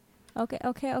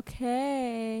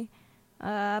Okay.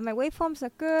 My waveforms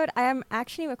are good. I am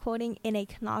actually recording in a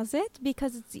closet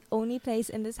because it's the only place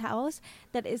in this house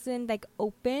that isn't like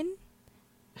open.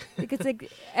 Because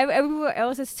like everywhere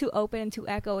else is too open and too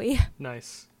echoey.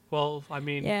 Nice. Well, I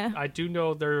mean, Yeah. I do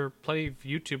know there are plenty of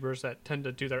YouTubers that tend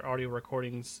to do their audio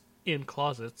recordings in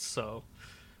closets, so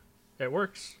it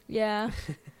works. Yeah.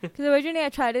 Because originally I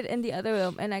tried it in the other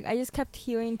room and like I just kept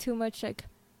hearing too much like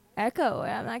echo,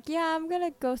 and I'm like, yeah, I'm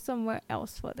gonna go somewhere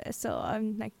else for this. So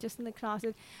I'm like just in the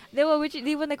closet. They were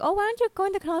like, oh, why don't you go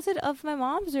in the closet of my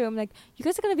mom's room? Like, you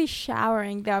guys are gonna be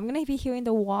showering there. I'm gonna be hearing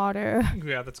the water.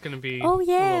 Yeah, that's gonna be Oh, a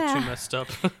little yeah. too messed up.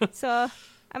 So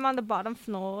I'm on the bottom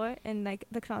floor in like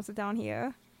the closet down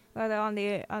here, rather on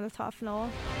the top floor.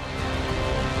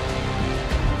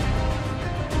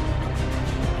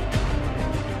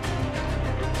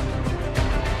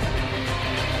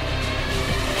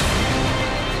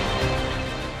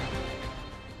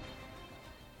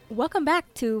 Welcome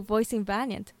back to Voicing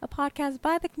Valiant, a podcast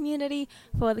by the community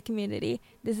for the community.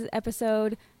 This is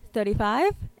episode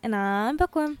 35, and I'm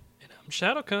Bookworm. And I'm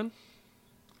Shadowcun.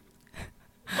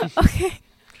 Okay.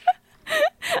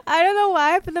 I don't know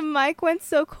why, but the mic went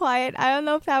so quiet. I don't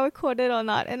know if that recorded or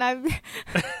not, and I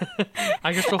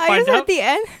I guess we'll I find just out. heard the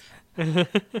end.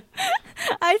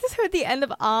 I just heard the end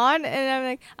of on, and I'm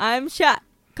like, I'm shut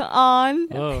on.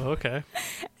 Oh, okay.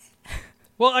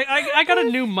 Well, I got a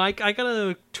new mic. I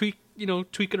gotta tweak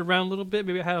it around a little bit.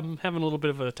 Maybe I'm having a little bit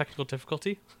of a technical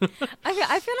difficulty. I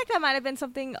feel like that might have been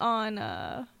something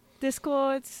on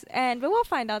Discords, but we'll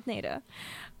find out later.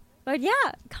 But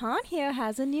yeah, Khan here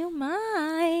has a new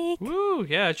mic. Woo!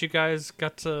 Yeah, as you guys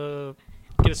got to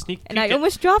get a sneak peek. And I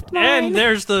almost dropped mine. And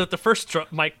there's the first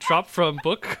mic drop from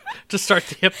Book to start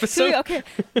the episode.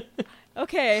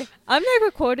 Okay, I'm like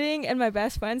recording in my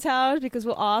best friend's house because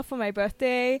we're off for my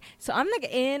birthday. So I'm like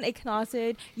in a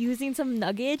closet using some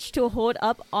luggage to hold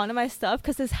up onto my stuff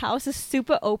because this house is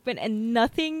super open and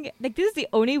nothing, like this is the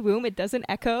only room it doesn't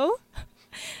echo.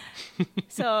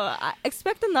 So I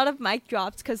expect a lot of mic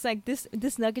drops because like this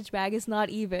luggage bag is not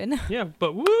even. Yeah,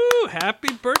 but woo!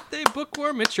 Happy birthday,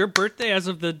 Bookworm! It's your birthday as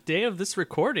of the day of this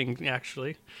recording,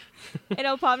 actually.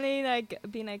 It'll probably like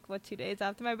be like 2 days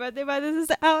after my birthday by this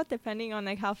is out, depending on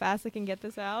like how fast I can get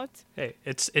this out. Hey,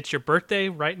 it's your birthday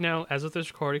right now as of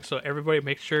this recording, so everybody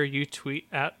make sure you tweet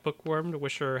at Bookworm to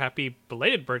wish her happy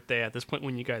belated birthday at this point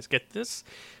when you guys get this.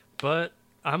 But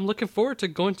I'm looking forward to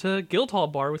going to Guildhall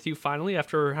Bar with you finally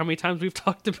after how many times we've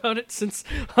talked about it since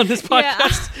on this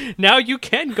podcast. Yeah. Now you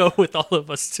can go with all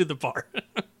of us to the bar.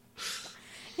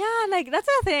 Yeah, like that's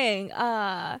the thing.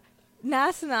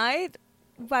 Last night,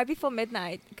 right before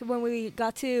midnight, when we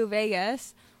got to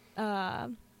Vegas,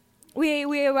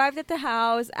 we arrived at the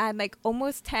house at like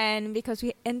almost 10 because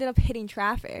we ended up hitting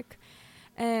traffic.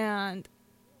 And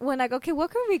we're like, okay, where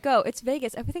can we go? It's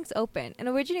Vegas. Everything's open. And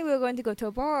originally we were going to go to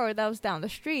a bar that was down the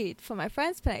street from my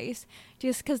friend's place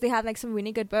just because they have like some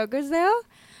really good burgers there.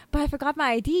 But I forgot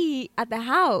my ID at the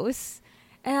house.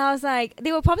 And I was like,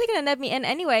 they were probably going to let me in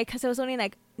anyway because it was only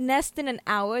like less than an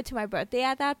hour to my birthday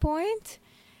at that point.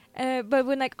 But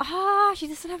we're like, she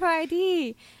doesn't have her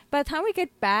ID. By the time we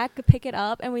get back, pick it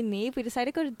up, and we leave, we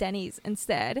decided to go to Denny's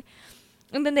instead.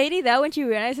 And the lady there, when she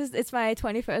realizes it's my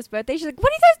 21st birthday, she's like,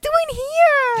 what are you guys doing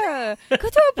here? Go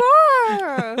to a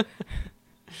bar.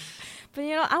 But,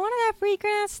 I wanted that free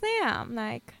Grand Slam.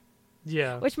 Like,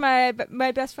 yeah. Which my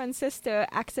best friend's sister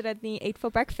accidentally ate for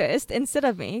breakfast instead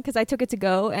of me because I took it to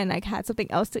go and, like, had something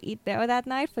else to eat there that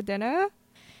night for dinner.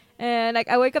 And, like,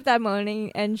 I wake up that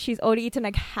morning and she's already eaten,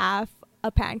 like, half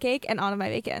a pancake and all of my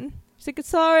bacon. She's like,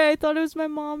 sorry, I thought it was my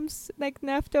mom's, like,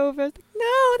 leftovers. Like, no,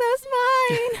 that was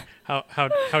mine.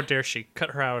 How dare she?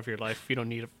 Cut her out of your life. You don't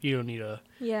need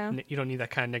that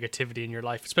kind of negativity in your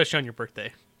life, especially on your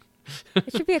birthday.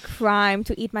 It should be a crime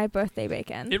to eat my birthday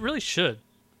bacon. It really should.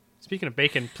 Speaking of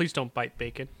bacon, please don't bite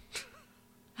bacon.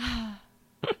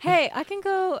 Hey, I can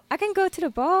go to the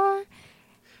bar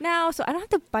now, so I don't have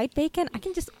to bite bacon. I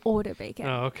can just order bacon.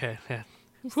 Oh, okay. Yeah.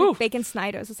 Just like Bacon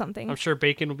Snyder's or something. I'm sure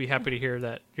Bacon will be happy to hear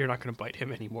that you're not going to bite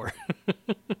him anymore.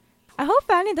 I hope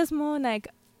Fanny does more like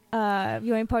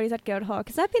viewing parties at Guildhall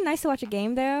because that'd be nice to watch a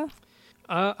game there.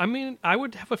 I mean, I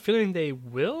would have a feeling they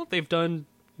will. They've done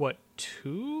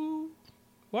 2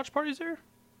 watch parties there?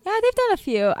 Yeah, they've done a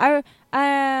few.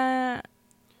 I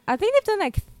think they've done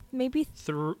like maybe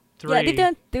 3. Yeah, they've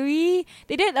done 3.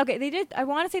 They did. I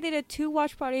want to say they did 2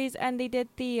 watch parties and they did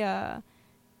the.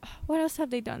 What else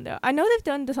have they done there? I know they've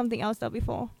done something else though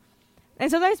before. And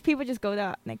sometimes people just go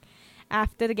there like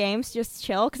after the games, just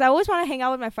chill. Because I always want to hang out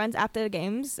with my friends after the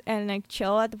games and like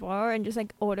chill at the bar and just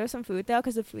like order some food there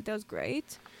because the food there is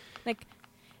great. Like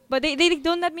But they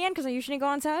don't let me in because I usually go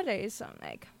on Saturdays. So I'm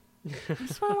like, I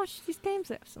just want to watch these games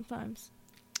there sometimes.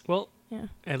 Well, Yeah.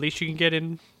 at least you can get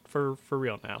in for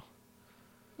real now.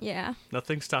 Yeah.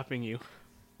 Nothing's stopping you.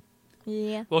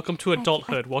 Yeah. Welcome to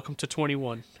adulthood. Welcome to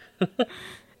 21.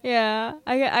 Yeah.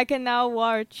 I can now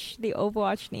watch the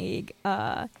Overwatch League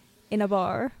in a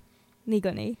bar.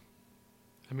 Nigoni.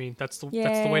 I mean, that's the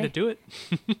way to do it.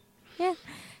 Yeah.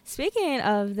 Speaking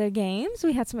of the games,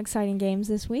 we had some exciting games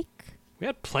this week. We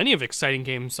had plenty of exciting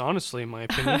games, honestly, in my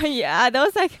opinion. Yeah, that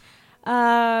was like,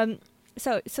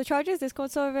 so Chargers Discord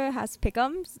server has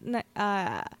pick'ems,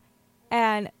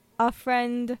 and our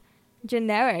friend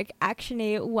Generic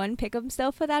actually won pick'em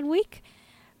still for that week,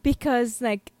 because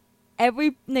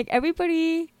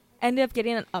everybody ended up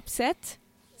getting an upset,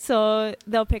 so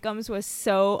the pick'ems was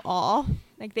so off.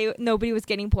 Like nobody was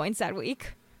getting points that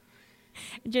week.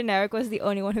 Generic was the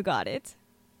only one who got it.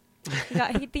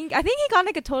 I think he got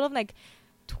like a total of like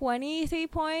 23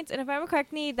 points, and if I remember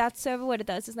correctly, that server, what it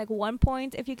does is like 1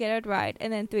 point if you get it right,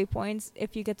 and then 3 points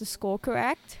if you get the score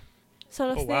correct,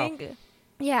 sort of thing. Wow.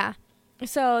 Yeah.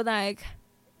 So like,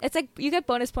 it's like you get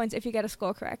bonus points if you get a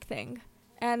score correct thing,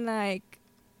 and like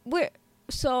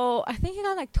so I think he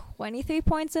got like 23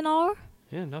 points in all.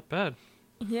 Yeah, not bad.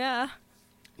 Yeah.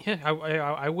 Yeah,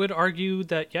 I would argue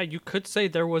that you could say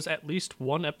there was at least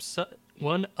one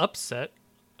upset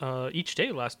each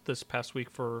day this past week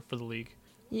for the league.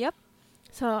 Yep.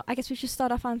 So I guess we should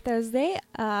start off on Thursday.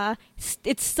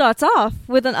 It starts off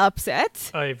with an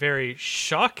upset. A very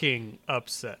shocking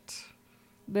upset.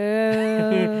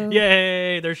 Boo.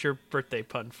 Yay! There's your birthday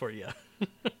pun for you.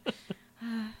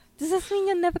 Does this mean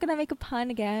you're never gonna make a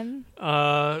pun again?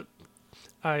 I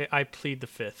plead the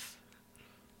fifth.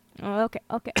 Oh,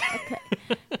 okay.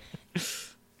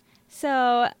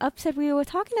 So, upset we were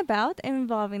talking about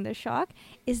involving the Shock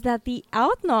is that the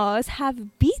Outlaws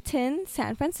have beaten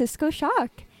San Francisco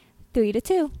Shock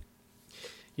 3-2.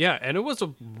 Yeah, and it was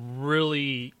a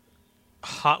really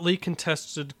hotly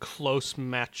contested, close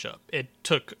matchup. It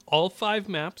took all 5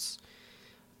 maps,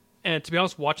 and to be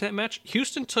honest, watching that match,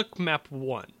 Houston took map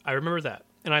 1. I remember that,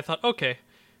 and I thought, okay,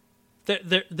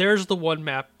 there's the one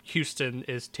map Houston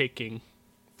is taking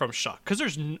from Shock,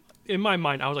 because in my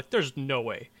mind, I was like, there's no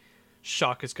way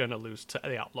Shock is going to lose to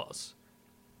the Outlaws.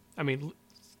 I mean,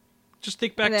 just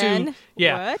think back to...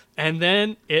 Yeah, what? And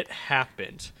then it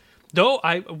happened. Though,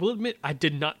 I will admit, I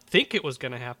did not think it was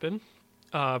going to happen,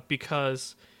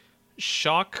 because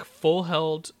Shock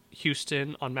full-held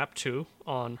Houston on map 2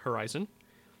 on Horizon.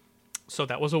 So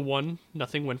that was a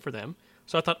 1-0 win for them.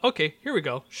 So I thought, okay, here we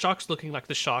go. Shock's looking like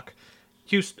the Shock.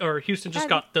 Houston just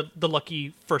got the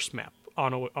lucky first map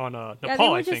on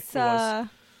Nepal, I think it was.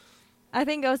 I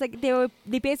think it was like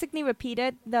they basically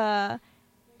repeated the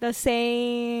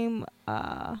same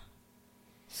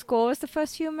scores the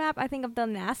first few map, I think, of the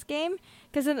last game,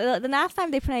 because the last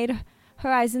time they played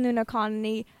Horizon Lunar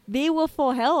Colony, they were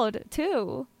full held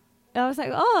too. I was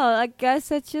like, oh, I guess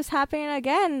it's just happening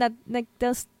again, that like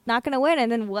they're not gonna win.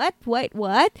 And then what?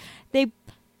 They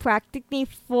practically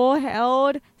full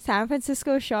held San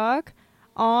Francisco Shock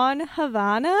on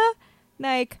Havana.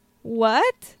 Like,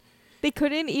 what? They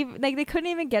couldn't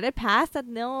even get it past that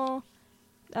nil.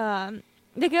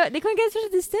 They couldn't get it to the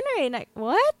distillery. Like,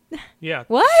 what? Yeah.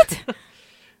 What?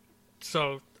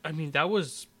 So, I mean, that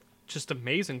was just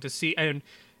amazing to see. And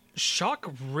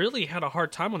Shock really had a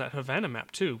hard time on that Havana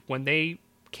map, too. When they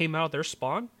came out of their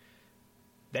spawn,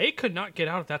 they could not get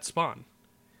out of that spawn.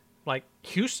 Like,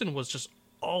 Houston was just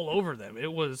all over them.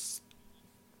 It was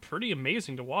pretty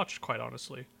amazing to watch, quite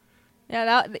honestly.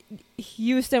 Yeah,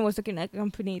 Houston was looking like a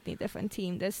completely different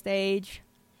team this stage.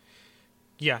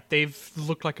 Yeah, they've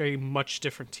looked like a much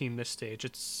different team this stage.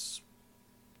 It's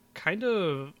kind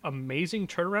of amazing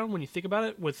turnaround when you think about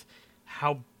it, with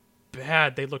how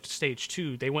bad they looked stage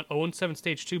 2. They went 0-7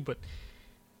 stage 2, but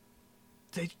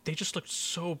they just looked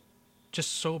so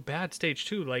bad stage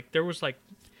 2. Like, there was like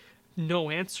no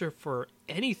answer for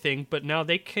anything, but now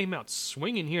they came out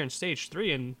swinging here in stage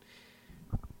 3, and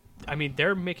I mean,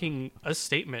 they're making a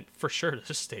statement for sure at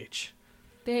this stage.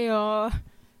 They are.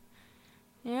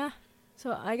 Yeah.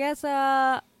 So I guess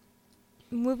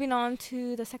moving on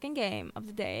to the second game of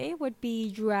the day would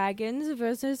be Dragons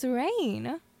versus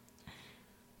Rain.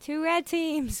 2 red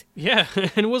teams. Yeah,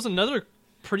 and it was another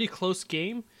pretty close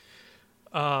game.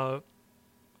 I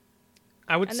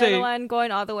would say another one going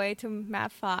all the way to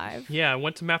map 5. Yeah, I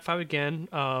went to map 5 again.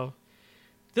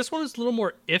 This one is a little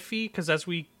more iffy, because as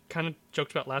we kind of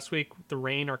joked about last week, the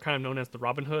Rain are kind of known as the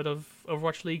Robin Hood of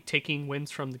Overwatch League, taking wins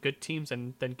from the good teams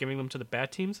and then giving them to the bad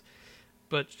teams.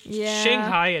 But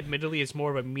Shanghai, admittedly, is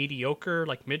more of a mediocre,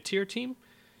 like mid-tier team.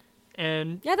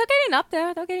 And Yeah, they're getting up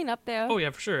there. They're getting up there. oh yeah,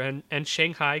 for sure. And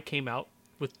Shanghai came out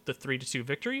with the 3-2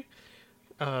 victory.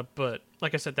 But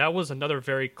like I said, that was another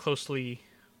very closely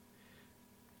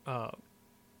fought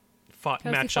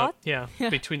Closely matchup. fought? Yeah,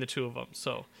 between the two of them.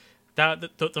 So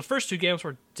that the first two games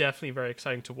were definitely very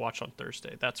exciting to watch on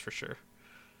Thursday. That's for sure.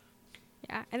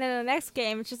 Yeah, and then the next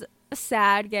game, which is a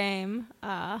sad game.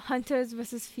 Hunters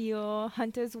versus Fuel.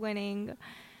 Hunters winning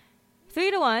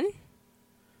 3-1.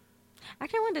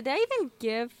 Actually, I wonder, did I even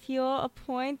give Fuel a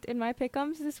point in my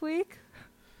pick'ems this week?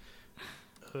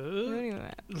 I don't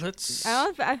even- Let's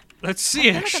I don't. let's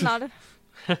see. I feel like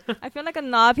I feel like a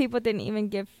lot of people didn't even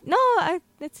give. No,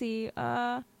 let's see.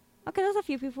 Okay, there's a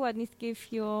few people who at least give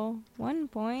Fuel 1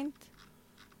 point.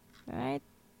 Right?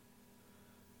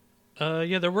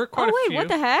 Yeah, there were quite a few. What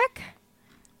the heck?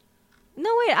 No,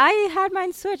 wait, I had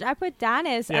mine switched. I put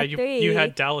Dennis at 3. You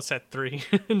had Dallas at 3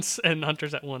 and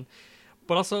Hunters at 1.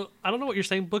 But also, I don't know what you're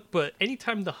saying, Book, but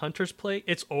anytime the Hunters play,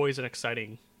 it's always an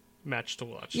exciting match to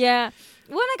watch. Yeah.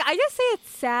 Well, like, I just say it's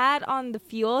sad on the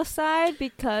Fuel side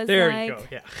because, there like... you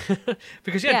go, yeah.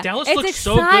 Because, yeah, Yeah, Dallas it's looked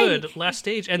so exciting. good last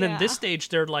stage, and then this Yeah. stage,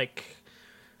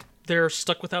 they're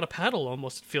stuck without a paddle,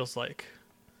 almost, it feels like.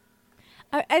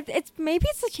 Maybe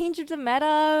it's a change of the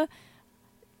meta.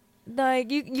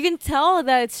 Like you can tell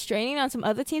that it's straining on some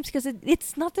other teams because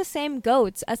it's not the same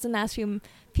goats as the last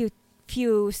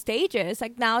few stages.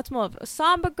 Like now it's more of a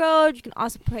Sombra goat. You can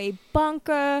also play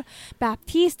Bunker.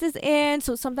 Baptiste is in,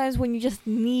 so sometimes when you just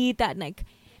need that like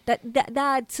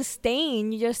that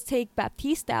sustain, you just take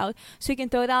Baptiste out so you can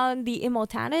throw down the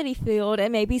immortality field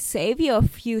and maybe save you a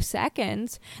few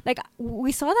seconds. Like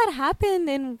we saw that happen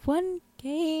in one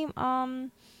game.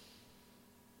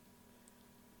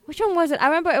 Which one was it? I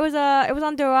remember it was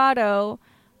on Dorado.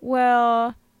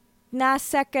 Well, last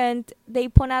second they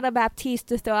put out a Baptiste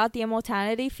to throw out the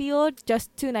immortality field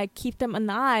just to like keep them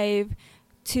alive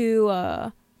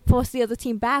to force the other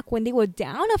team back when they were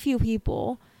down a few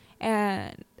people,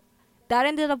 and that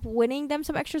ended up winning them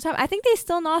some extra time. I think they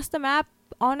still lost the map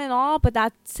on and all, but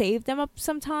that saved them up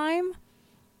some time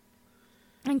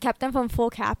and kept them from full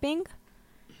capping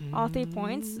all 3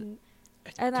 points.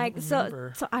 And like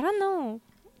so I don't know,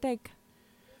 like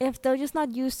if they're just not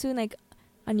used to like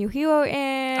a new hero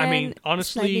in. I mean,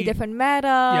 honestly, slightly different meta.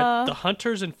 Yeah, the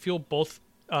Hunters and Fuel both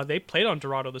they played on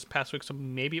Dorado this past week, so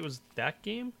maybe it was that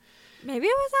game. Maybe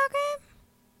it was that game.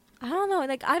 I don't know.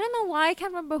 Like I don't know why I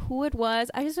can't remember who it was.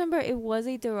 I just remember it was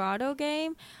a Dorado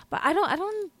game, but I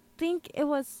don't think it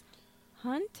was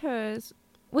Hunters.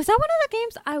 Was that one of the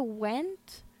games I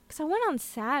went? Because I went on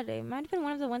Saturday. It might have been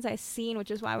one of the ones I seen,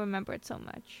 which is why I remember it so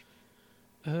much.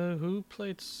 Who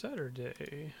played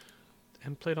Saturday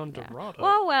and played on Dorado?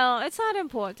 Well, it's not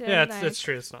important. Yeah, like, that's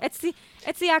true. It's not. It's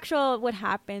the actual what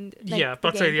happened. Like, yeah,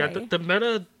 but I'd say gameplay. the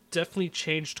meta definitely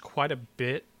changed quite a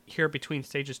bit here between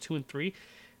stages 2 and 3.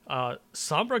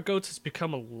 Sombra Goats has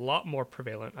become a lot more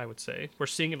prevalent, I would say. We're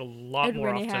seeing it a lot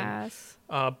more really often. Has.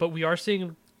 But we are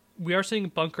seeing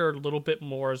Bunker a little bit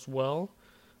more as well.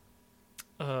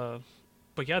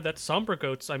 But yeah, that Sombra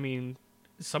Goats, I mean,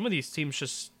 some of these teams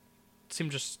just seem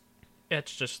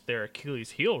it's just their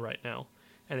Achilles heel right now,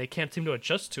 and they can't seem to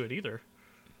adjust to it either.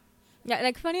 Yeah,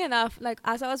 like funny enough, like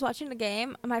as I was watching the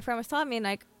game, my friend was telling me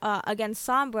like against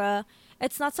Sombra,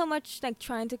 it's not so much like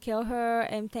trying to kill her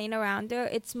and playing around her.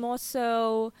 It's more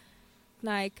so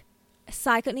like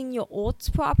cycling your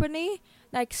ults properly.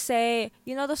 Like say,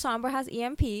 you know, the Sombra has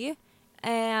EMP,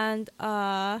 and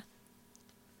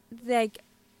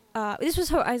this was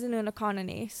Horizon Lunar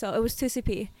Colony, so it was 2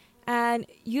 CP. And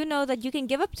you know that you can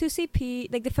give up 2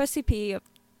 CP, like the first CP of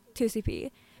 2 CP,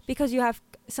 because you have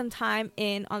some time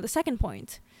in on the second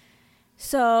point.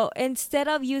 So instead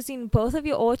of using both of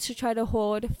your ults to try to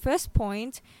hold first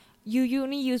point, you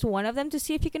only use one of them to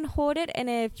see if you can hold it. And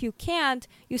if you can't,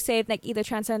 you save like either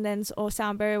Transcendence or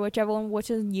Sound Barrier, whichever one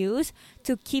which is used,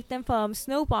 to keep them from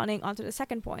snowballing onto the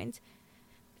second point.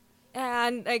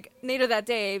 And like later that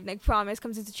day, like Promise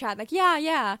comes into chat like,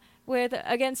 yeah. With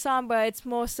against Sombra, it's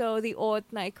more so the ult,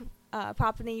 like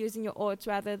properly using your ults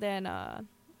rather than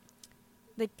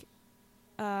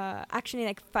actually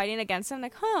like fighting against them.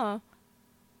 Like, huh?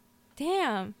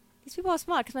 Damn, these people are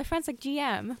smart. Cause my friend's like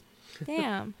GM.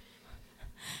 Damn.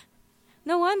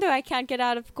 No wonder I can't get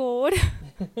out of gold.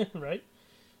 Right?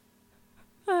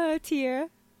 Tear.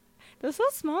 They're so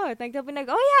smart. Like they'll be like,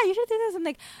 oh yeah, you should do this. I'm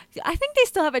like, I think they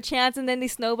still have a chance, and then they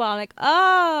snowball. I'm like,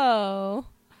 oh.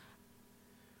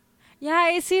 Yeah,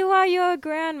 I see why you're a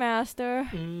grandmaster.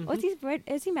 Mm-hmm.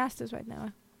 Is he masters right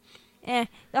now?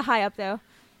 They're high up though.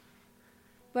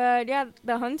 But yeah,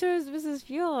 the Hunters versus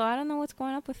Fuel. I don't know what's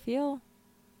going up with Fuel.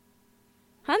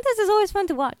 Hunters is always fun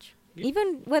to watch.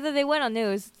 Even whether they win or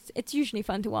lose, it's usually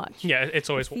fun to watch. Yeah, it's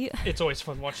always If you- it's always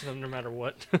fun watching them no matter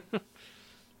what.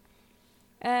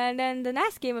 And then the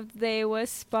last game of the day was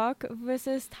Spark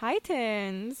versus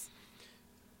Titans.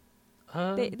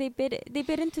 They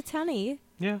bit into Tenny.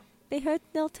 Yeah, They hurt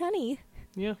Nil Tenny.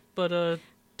 yeah, but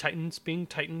Titans being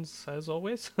Titans as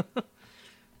always.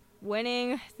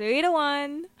 Winning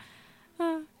 3-1.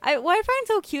 What I find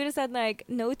so cute is that like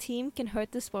no team can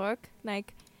hurt the Spark.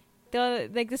 Like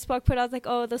the Spark put out like,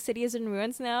 oh, the city is in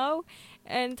ruins now,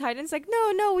 and Titan's like,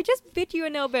 no, we just bit you a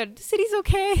little bit. The city's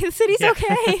okay. The city's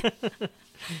okay.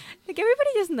 Like everybody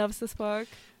just loves the Spark.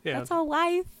 Yeah, That's all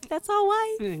life. That's all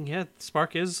life. yeah.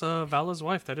 Spark is Vala's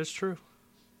wife. That is true.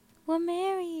 We're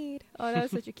married. Oh, that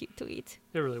was such a cute tweet.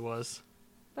 It really was.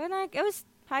 But like it was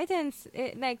Titans.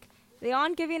 Like they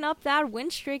aren't giving up that win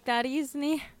streak that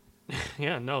easily.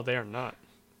 Yeah, no, they are not.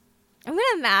 I'm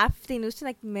gonna laugh if they lose to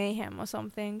like Mayhem or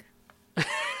something.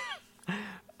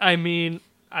 I mean,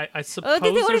 I suppose Oh,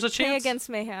 did they already there's a play chance. against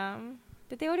Mayhem?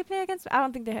 Did they already play against? I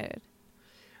don't think they had.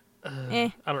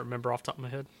 I don't remember off the top of my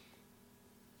head.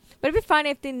 But it'd be funny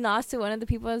if they lost to one of the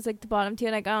people that's like the bottom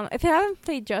tier. Like if they haven't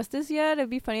played Justice yet, it'd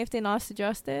be funny if they lost to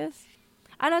Justice.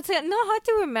 I know it's not hard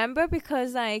to remember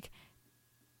because like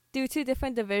due to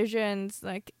different divisions,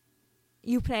 like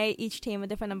you play each team a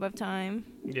different number of time.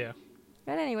 Yeah.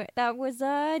 But anyway, that was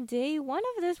day 1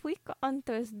 of this week on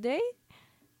Thursday.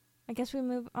 I guess we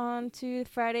move on to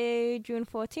Friday, June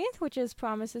 14th, which is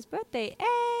Promise's birthday.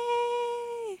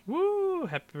 Hey! Woo!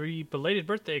 Happy belated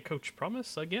birthday, Coach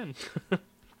Promise, again.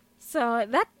 So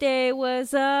that day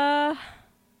was, I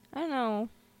don't know,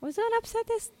 was there an upset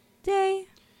this day?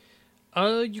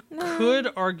 You No. could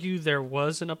argue there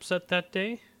was an upset that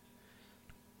day.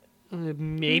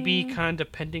 Maybe kind of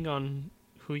depending on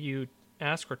who you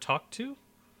ask or talk to.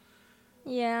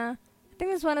 Yeah. I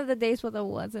think it's one of the days where there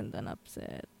wasn't an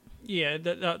upset. Yeah,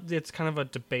 it's kind of a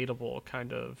debatable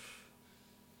kind of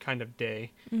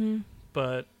day. Mm-hmm.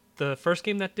 But the first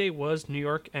game that day was New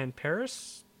York and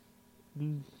Paris.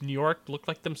 New York looked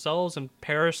like themselves, and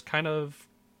Paris kind of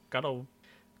got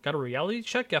a reality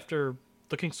check after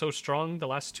looking so strong the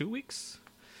last 2 weeks,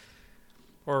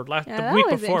 or Yeah, the that week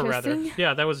was before rather. interesting.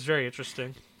 Yeah, that was very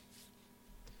interesting.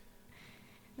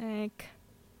 Like,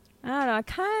 I don't know,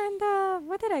 kind of,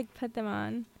 what did I put them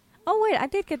on? Oh, wait, I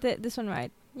did get this one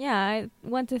right. Yeah,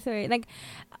 1 to 3. Like,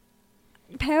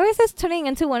 Paris is turning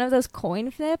into one of those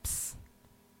coin flips,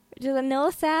 which is a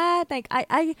little sad. Like,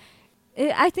 I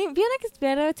think feel like it's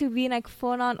better to be like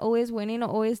full on always winning or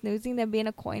always losing than being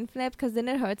a coin flip, because then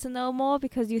it hurts a little more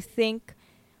because you think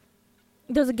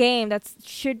there's a game that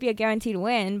should be a guaranteed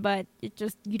win, but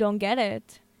you don't get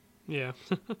it. Yeah.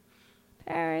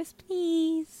 Paris,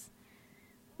 please.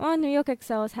 Well, New York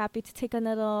Excel is happy to take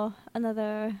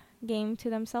another game to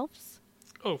themselves.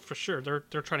 Oh, for sure. They're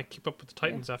trying to keep up with the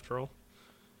Titans after all.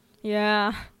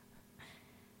 Yeah.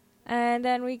 And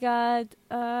then we got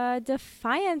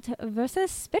Defiant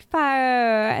versus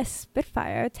Spitfire.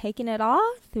 Spitfire taking it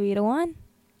all 3-1.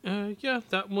 Yeah,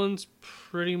 that one's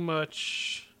pretty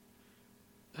much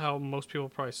how most people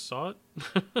probably saw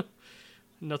it.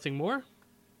 Nothing more.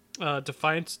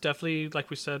 Defiance definitely, like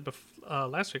we said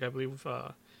last week, I believe,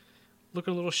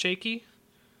 looking a little shaky.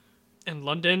 And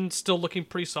London still looking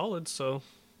pretty solid, so...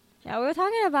 Yeah, we were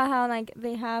talking about how like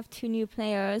they have 2 new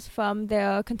players from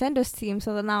their contenders team,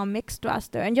 so they're now mixed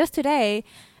roster. And just today,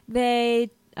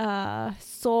 they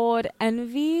sold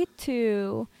Envy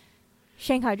to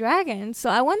Shanghai Dragons. So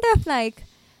I wonder if like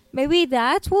maybe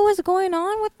that's what was going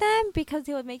on with them, because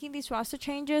they were making these roster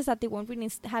changes that they weren't really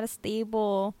had a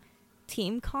stable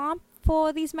team comp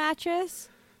for these matches.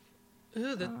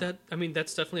 I mean,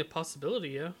 that's definitely a possibility,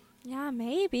 yeah. Yeah,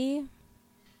 maybe.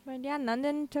 But yeah,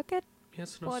 London took it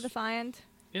Yes, for Defiant.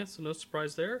 Yeah, so no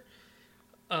surprise there.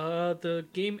 The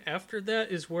game after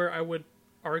that is where I would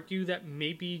argue that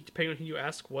maybe, depending on who you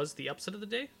ask, was the upset of the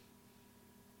day.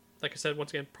 Like I said,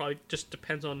 once again, probably just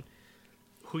depends on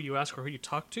who you ask or who you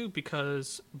talk to,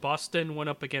 because Boston went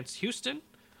up against Houston,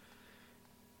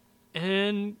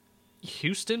 and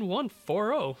Houston won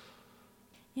 4-0.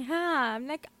 Yeah,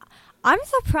 I'm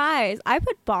surprised. I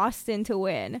put Boston to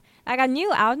win. Like, I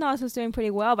knew Outlaws was doing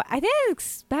pretty well, but I didn't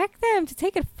expect them to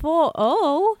take it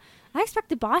 4-0. I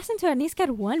expected Boston to at least get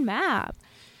one map.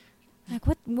 Like,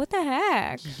 what the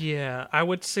heck? Yeah, I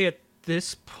would say at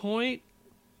this point,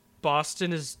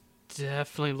 Boston is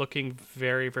definitely looking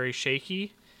very, very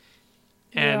shaky.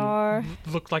 They are.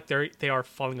 Look like they are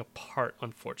falling apart,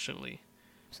 unfortunately.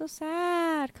 So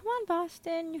sad. Come on,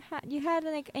 Boston. You had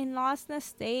like a lostness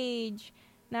stage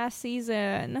last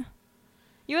season.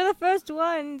 You were the first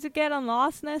one to get on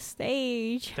Lostness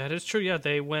stage. That is true. Yeah,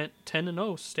 they went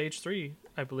 10-0, stage 3,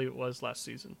 I believe it was last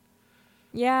season.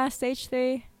 Yeah, stage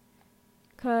 3.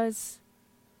 Because,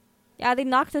 yeah, they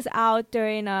knocked us out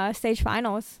during stage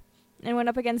finals and went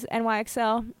up against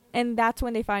NYXL. And that's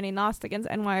when they finally lost against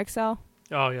NYXL.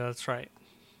 Oh, yeah, that's right.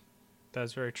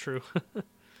 That's very true.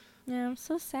 Yeah, I'm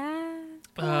so sad.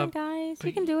 Come on, guys.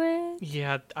 You can do it.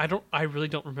 Yeah, I really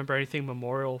don't remember anything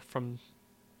memorial from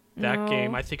that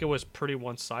game. I think it was pretty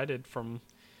one-sided from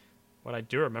what I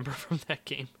do remember from that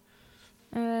game.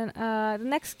 And the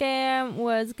next game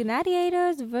was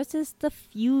Gladiators versus the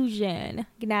Fusion.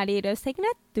 Gladiators taking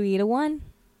it 3-1.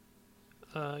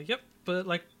 Yep, but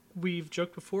like we've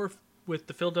joked before with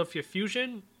the Philadelphia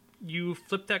Fusion, you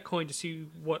flip that coin to see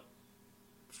what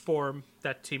form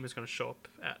that team is going to show up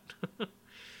at.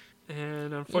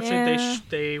 And unfortunately,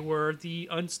 they were the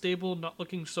unstable, not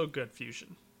looking so good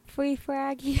Fusion. Free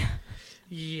Fraggy.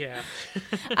 Yeah.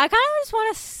 I kind of just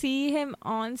want to see him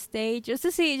on stage just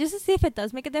to see if it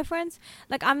does make a difference.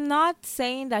 Like, I'm not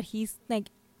saying that he's like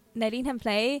letting him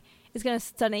play is gonna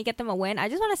suddenly get them a win. I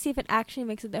just want to see if it actually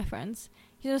makes a difference.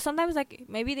 You know, sometimes like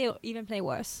maybe they'll even play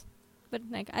worse, but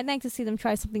like I'd like to see them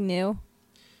try something new.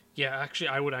 Yeah, actually,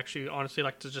 I would honestly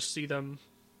like to just see them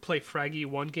play Fraggy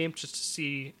one game just to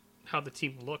see how the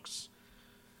team looks.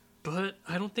 But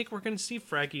I don't think we're going to see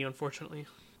Fraggy, unfortunately.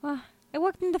 Well, it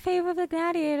worked in the favor of the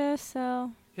Gladiators,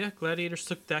 so... Yeah, Gladiators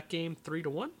took that game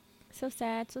 3-1. So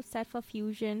sad for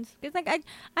Fusions. Because, like,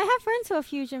 I have friends who are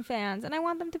Fusion fans, and I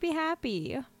want them to be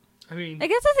happy. I mean... I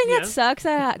guess the thing that sucks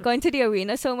at going to the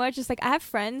arena so much is, like, I have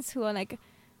friends who are, like,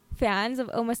 fans of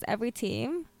almost every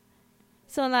team.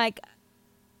 So, like...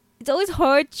 It's always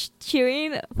hard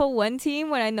cheering for one team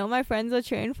when I know my friends are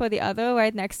cheering for the other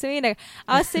right next to me. Like,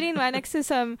 I was sitting right next to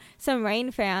some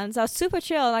Reign fans. I was super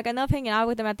chill. Like, I love hanging out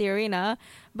with them at the arena.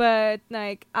 But,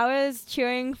 like, I was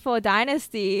cheering for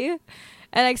Dynasty.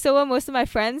 And, like, so were most of my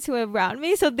friends who were around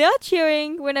me. So they're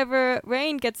cheering whenever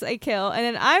Reign gets a kill. And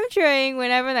then I'm cheering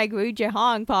whenever, like, Rui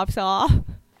Jehong pops off.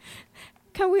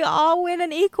 Can we all win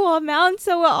an equal amount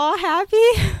so we're all happy?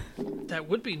 That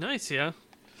would be nice, yeah.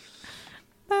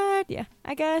 But yeah,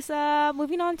 I guess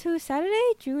moving on to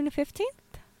Saturday, June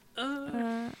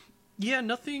 15th. Yeah,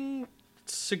 nothing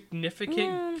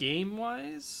significant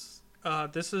game-wise.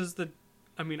 This is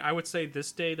I would say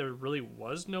this day there really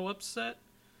was no upset.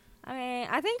 I mean,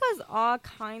 I think it was all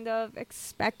kind of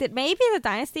expected. Maybe the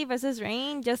Dynasty versus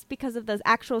Reign just because of the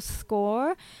actual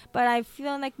score. But I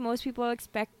feel like most people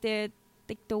expected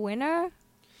like the winner.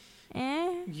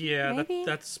 Yeah,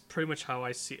 that's pretty much how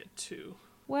I see it too.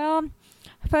 Well,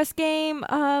 first game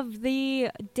of the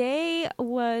day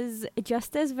was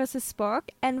Justice versus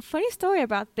Spark. And funny story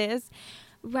about this,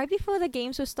 right before the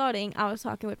games were starting, I was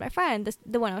talking with my friend,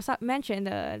 the one I was mentioned,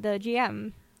 the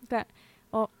GM.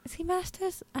 Is he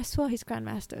Masters? I swear he's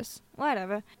Grandmasters.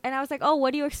 Whatever. And I was like,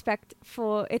 what do you expect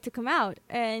for it to come out?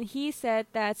 And he said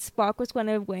that Spark was going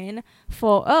to win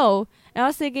 4-0. And I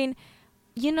was thinking,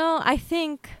 I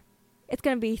think it's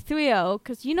going to be 3-0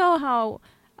 because you know how...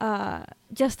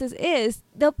 Justice is,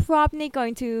 they're probably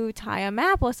going to tie a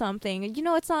map or something.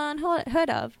 It's not unheard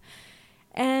of.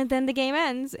 And then the game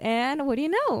ends, and what do you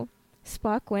know?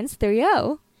 Spark wins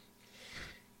 3-0.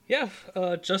 Yeah,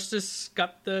 Justice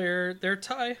got their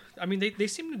tie. I mean, they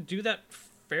seem to do that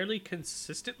fairly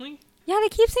consistently. Yeah, they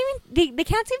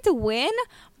can't seem to win,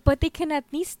 but they can at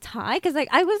least tie. Because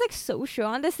I was so sure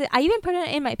on this. I even put it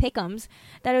in my pick'ems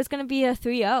that it was going to be a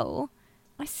 3-0.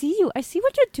 I see you. I see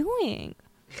what you're doing.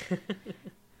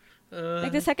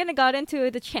 Like the second I got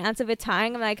into the chance of it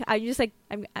tying, I'm like,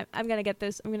 I'm gonna get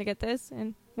this,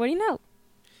 and what do you know?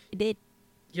 It did.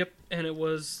 Yep, and it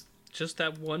was just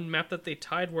that one map that they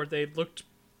tied where they looked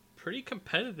pretty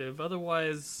competitive.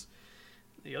 Otherwise,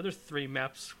 the other three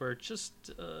maps were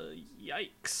just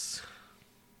yikes.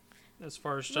 As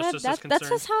far as Justice is concerned, that's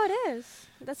just how it is.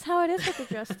 That's how it is with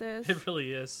the Justice. It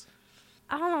really is.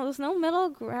 I don't know. There's no middle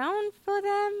ground for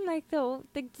them. Like,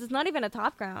 there's not even a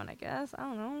top ground, I guess. I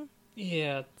don't know.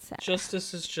 Yeah, sad.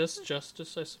 Justice is just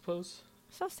justice, I suppose.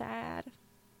 So sad.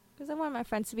 Because I want my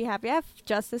friends to be happy. I have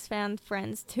Justice fan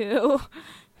friends, too.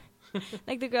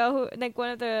 Like, the girl who... Like, one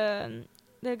of the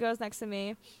girls next to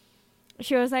me.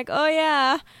 She was like, oh,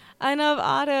 yeah, I love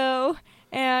Otto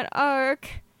and Ark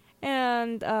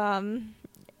and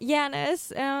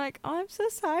Yanis. And I'm like, oh, I'm so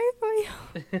sorry for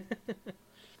you.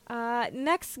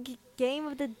 Next game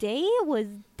of the day was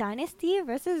Dynasty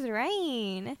versus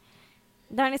Reign.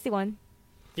 Dynasty won.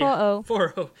 4-0.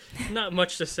 4-0. Not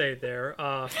much to say there.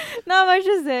 Not much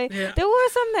to say. Yeah. There were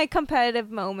some competitive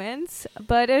moments,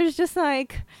 but it was just I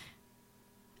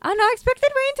expected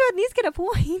Reign to at least get a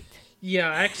point.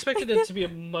 Yeah, I expected it to be a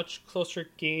much closer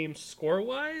game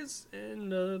score-wise,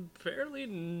 and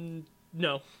apparently,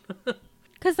 no.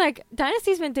 Because, like,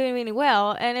 Dynasty's been doing really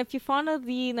well, and if you follow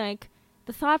the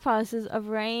thought process of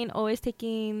Rain always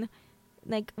taking,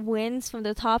 like, wins from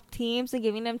the top teams and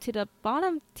giving them to the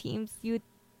bottom teams, you'd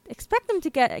expect them to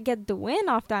get the win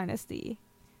off Dynasty.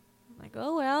 I'm like,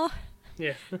 oh, well,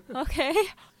 Yeah. okay.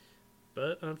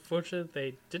 But unfortunately,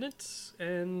 they didn't,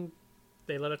 and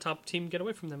they let a top team get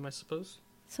away from them, I suppose.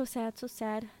 So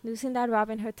sad, losing that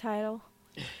Robin Hood title.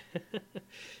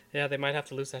 Yeah, they might have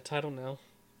to lose that title now.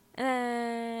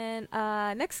 And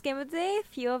next game of the day,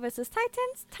 Fuel versus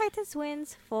Titans. Titans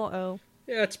wins 4-0.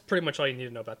 Yeah, that's pretty much all you need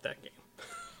to know about that game.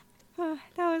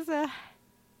 That was a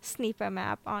sniper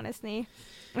map, honestly.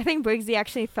 I think Briggsy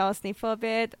actually fell asleep for a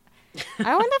bit.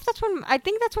 I wonder if I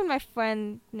think that's when my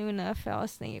friend Nuna fell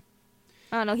asleep.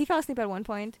 I don't know, he fell asleep at one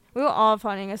point. We were all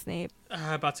falling asleep.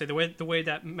 About to say, the way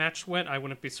that match went, I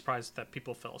wouldn't be surprised that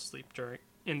people fell asleep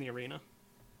in the arena.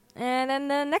 And then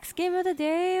the next game of the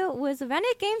day was a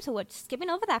Vanity game, so we're just skipping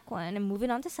over that one and moving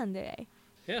on to Sunday.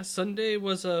 Yeah, Sunday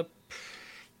was a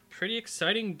pretty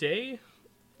exciting day.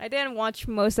 I didn't watch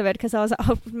most of it because I was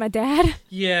out with my dad.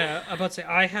 Yeah, about to say,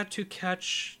 I had to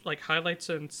catch like highlights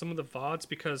and some of the VODs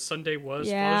because Sunday was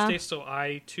Father's Day, so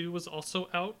I too was also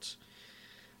out.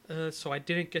 So I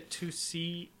didn't get to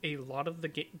see a lot of the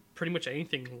game, pretty much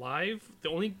anything live. The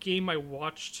only game I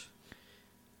watched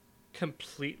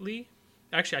completely,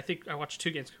 actually I think I watched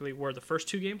 2 games completely, were the first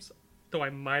 2 games, though I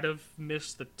might have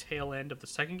missed the tail end of the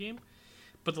second game.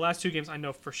 But the last 2 games I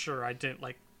know for sure I didn't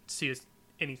like see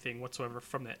anything whatsoever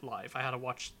from it live. I had to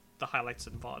watch the highlights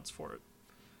and VODs for it.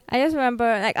 I just remember,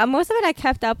 like, most of it I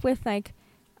kept up with, like,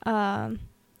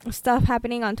 stuff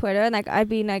happening on Twitter. Like, I'd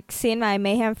be, like, seeing my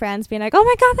Mayhem friends being like, oh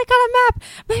my god, they got a map!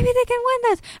 Maybe they can win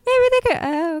this! Maybe they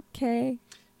can... okay.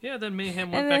 Yeah, then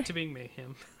Mayhem went back to being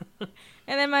Mayhem. And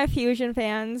then my Fusion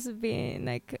fans being,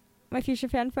 like, my Fusion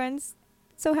fan friends,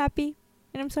 so happy.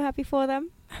 And I'm so happy for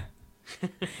them.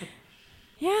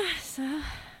 Yeah, so...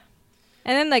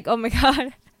 And then, like, oh my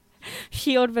god.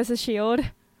 Shield versus Shield.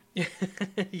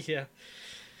 Yeah.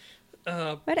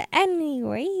 But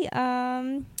anyway,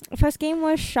 first game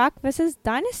was Shock versus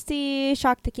Dynasty.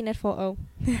 Shock taking it 4-0.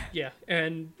 Yeah,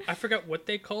 and I forgot what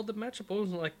they called the matchup. What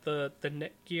was it, like the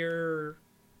Netgear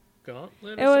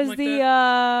Gauntlet or It was something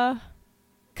the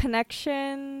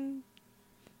connection.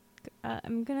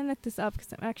 I'm gonna look this up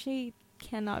because I actually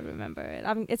cannot remember it.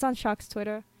 It's on Shock's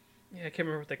Twitter. Yeah, I can't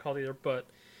remember what they called either, but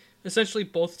essentially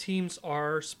both teams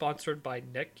are sponsored by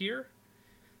Netgear.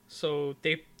 So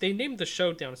they named the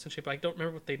showdown essentially, but I don't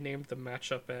remember what they named the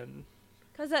matchup and.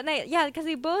 Because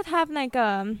they both have like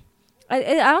I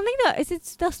don't think is it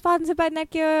still sponsored by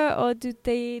Netgear, or do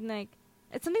they like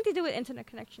it's something to do with internet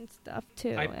connection stuff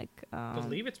too. I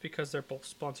believe it's because they're both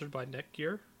sponsored by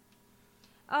Netgear.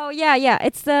 Oh yeah,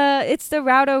 it's the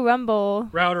Router Rumble.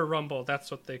 Router Rumble,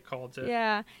 that's what they called it.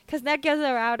 Yeah, because Netgear's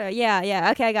a router.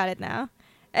 Yeah. Okay, I got it now.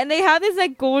 And they have this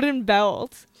like golden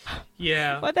belt.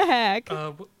 Yeah. What the heck?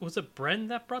 Was it Bren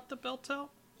that brought the belt out?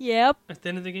 Yep. At the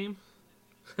end of the game?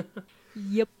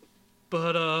 Yep.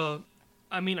 But,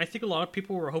 I mean, I think a lot of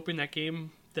people were hoping that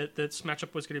this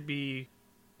matchup was going to be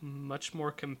much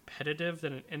more competitive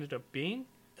than it ended up being.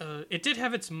 It did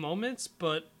have its moments,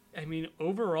 but, I mean,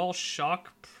 overall,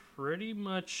 Shock pretty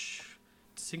much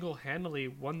single-handedly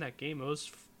won that game. It was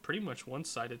pretty much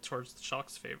one-sided towards the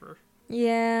Shock's favor.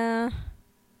 Yeah.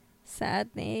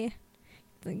 Sadly.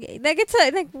 Like it's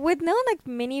like with no like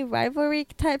mini rivalry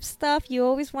type stuff, you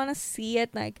always want to see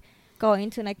it like go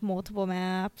into like multiple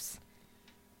maps.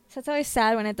 So it's always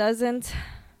sad when it doesn't.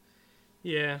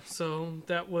 Yeah, so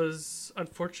that was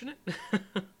unfortunate.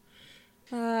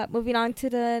 Moving on to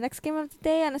the next game of the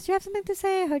day. Unless you have something to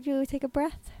say, I heard you take a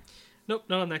breath. Nope,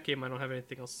 not on that game. I don't have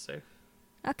anything else to say.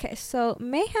 Okay, so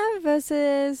Mayhem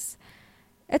versus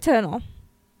Eternal.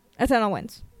 Eternal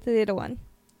wins. The other one.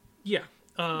 Yeah.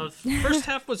 First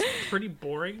half was pretty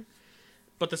boring,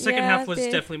 but the second half was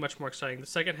definitely much more exciting. The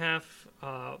second half,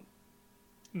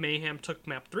 Mayhem took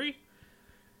map 3,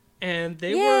 and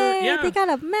they got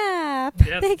a map.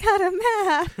 Yeah. They got a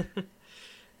map.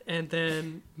 And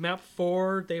then map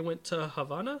 4, they went to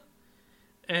Havana,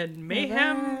 and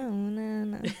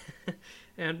Mayhem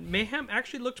and Mayhem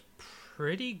actually looked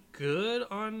pretty good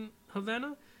on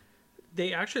Havana.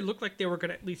 They actually looked like they were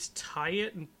gonna at least tie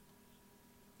it and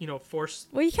force.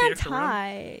 Well, you can't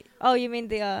tie. Oh, you mean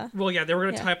the. Well, yeah, they were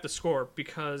gonna tie up the score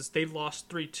because they lost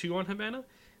 3-2 on Havana,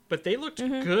 but they looked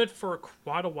good for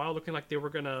quite a while, looking like they were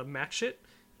gonna match it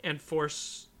and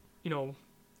force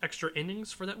extra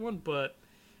innings for that one. But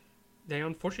they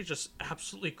unfortunately just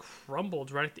absolutely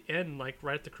crumbled right at the end, like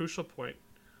right at the crucial point.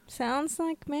 Sounds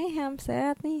like mayhem,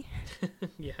 sadly.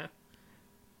 Yeah.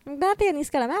 I'm glad they at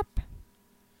least got a map.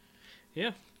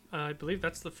 Yeah. I believe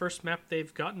that's the first map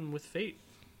they've gotten with Fate.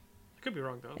 I could be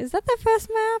wrong, though. Is that the first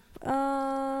map?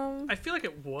 I feel like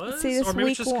it was. Let's see, this or maybe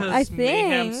week it's just one- I because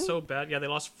Mayhem's think. so bad. Yeah, they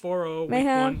lost 4-0 week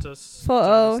Mayhem 1 to 4-0,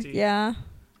 Dynasty. yeah.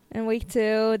 And week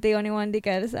 2, the only one they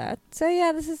get is that. So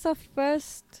yeah, this is the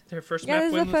first. Their first Yeah, map this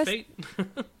is win the with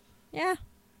first- Fate. Yeah.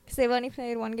 Because they've only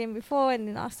played one game before and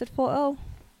they lost it 4-0.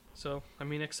 So, I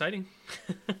mean, exciting.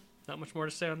 Not much more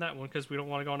to say on that one because we don't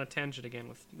want to go on a tangent again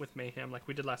with Mayhem like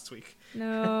we did last week.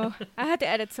 No, I had to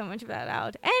edit so much of that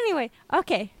out. Anyway,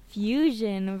 okay.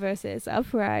 Fusion versus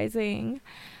Uprising.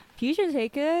 Fusion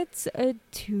take it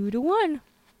 2-1.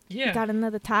 Yeah. We got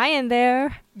another tie in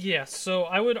there. Yeah, so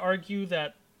I would argue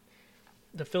that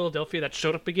the Philadelphia that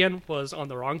showed up again was on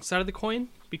the wrong side of the coin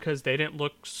because they didn't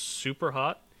look super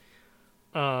hot.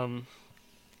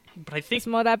 But I think, It's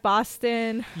more that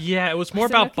Boston. yeah, it was more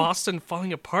Boston about looking- Boston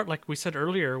falling apart, like we said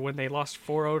earlier when they lost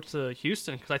 4-0 to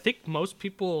Houston. Because I think most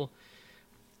people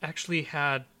actually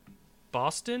had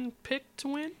Boston picked to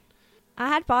win. I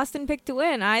had Boston picked to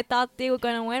win. I thought they were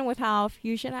going to win with how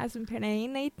Fusion has been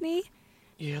playing lately.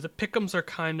 Yeah, the pick'ems are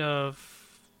kind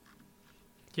of,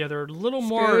 yeah, they're a little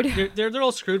more, Screwed. they're a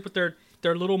little screwed, but they're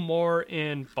a little more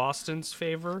in Boston's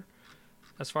favor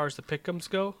as far as the pick'ems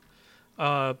go.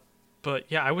 But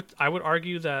yeah, I would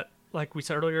argue that, like we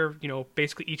said earlier, you know,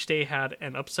 basically each day had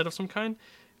an upset of some kind.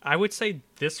 I would say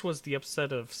this was the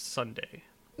upset of Sunday.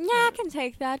 Yeah, I can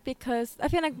take that because I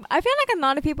feel like a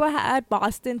lot of people had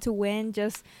Boston to win.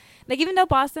 Just like even though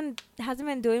Boston hasn't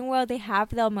been doing well, they have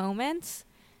their moments,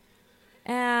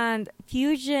 and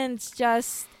Fusion's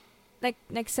just like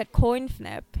said coin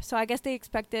flip. So I guess they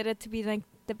expected it to be like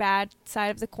the bad side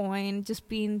of the coin, just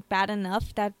being bad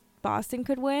enough that Boston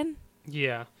could win.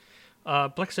 Yeah.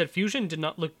 But like I said, Fusion did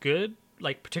not look good,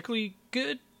 like particularly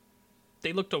good.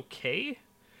 They looked okay.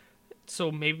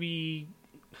 So maybe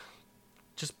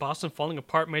just Boston falling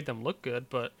apart made them look good,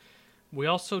 but we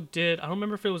also did, I don't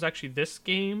remember if it was actually this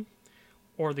game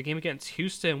or the game against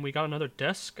Houston, we got another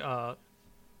desk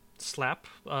slap,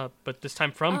 but this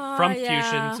time from Yeah.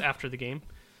 Fusions after the game.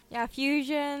 Yeah,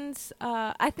 Fusions.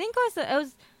 I think it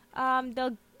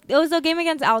was the game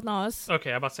against Outlaws. Okay,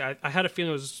 I'm about to say, I had a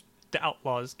feeling it was the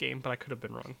Outlaws game, but I could have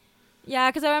been wrong. Yeah,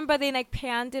 because I remember they like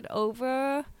panned it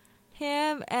over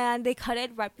him and they cut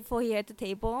it right before he hit the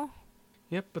table.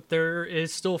 Yep, but there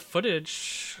is still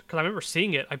footage, because I remember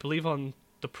seeing it, I believe, on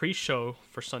the pre-show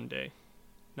for Sunday,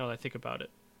 now that I think about it.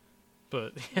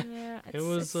 But Yeah, it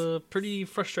was pretty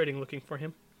frustrating looking for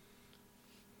him.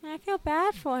 I feel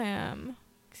bad for him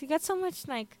because he got so much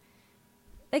like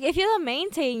if you're the main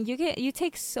thing, you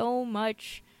take so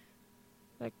much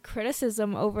like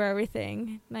criticism over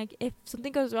everything. Like if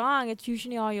something goes wrong, it's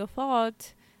usually all your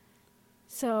fault.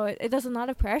 So it does a lot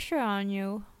of pressure on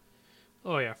you.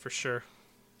 Oh yeah, for sure.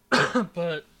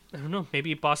 But I don't know,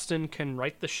 maybe Boston can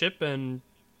right the ship and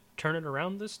turn it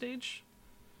around this stage?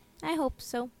 I hope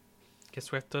so.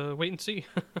 Guess we have to wait and see.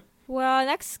 Well,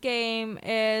 next game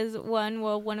is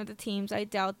one of the teams I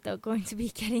doubt they're going to be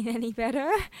getting any better.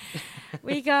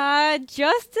 We got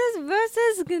Justice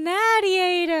versus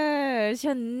Gladiators.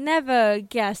 You'll never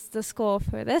guess the score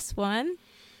for this one.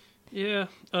 Yeah,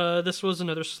 this was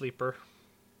another sleeper.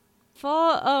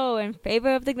 4-0 in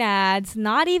favor of the Glads.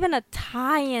 Not even a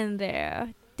tie in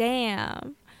there.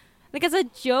 Damn. Like as a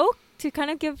joke to kind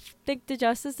of give the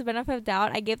Justice the benefit of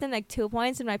doubt, I gave them like 2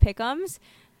 points in my pick'ems.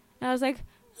 And I was like,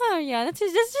 oh yeah, let's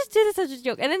just do this as a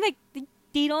joke. And then like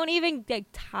they don't even like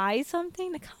tie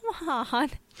something. Like come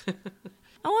on.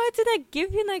 I wanted to like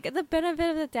give you like the benefit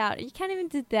of the doubt. You can't even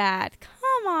do that.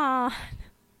 Come on.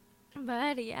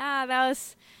 But yeah, that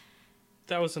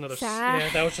was another sad. yeah,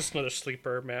 that was just another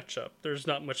sleeper matchup. There's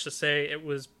not much to say. It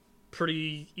was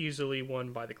pretty easily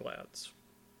won by the Glads.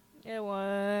 It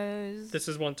was. This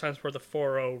is one of the times where the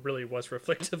 4-0 really was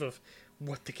reflective of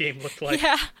what the game looked like.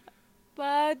 Yeah.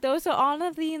 But those are all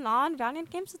of the non-Valiant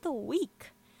games of the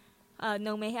week.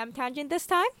 No Mayhem tangent this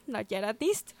time. Not yet, at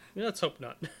least. Yeah, let's hope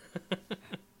not.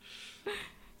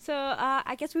 So,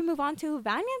 I guess we move on to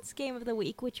Valiant's game of the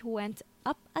week, which went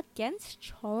up against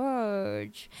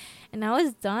Charge. And I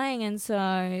was dying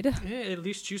inside. Yeah, at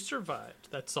least you survived.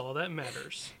 That's all that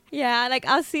matters. Yeah, like,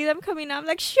 I'll see them coming up. I'm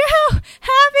like, shoo!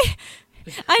 Happy!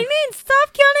 I mean,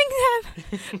 stop killing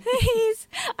them! Please!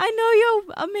 I know you're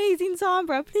amazing,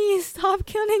 Sombra. Please stop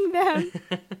killing them.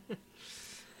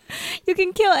 You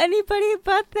can kill anybody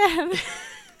but them.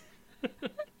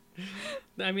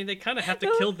 I mean, they kind of have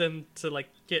to kill them to, like,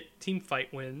 get team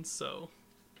fight wins, so...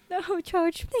 No,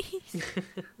 Charge, please.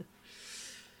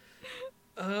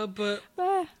 But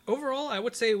overall, I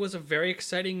would say it was a very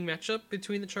exciting matchup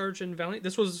between the Charge and Valiant.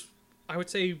 This was, I would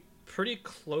say, pretty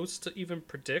close to even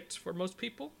predict for most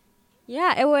people.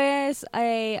 Yeah, it was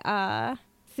a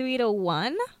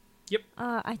 3-1. Yep.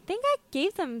 I think I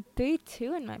gave them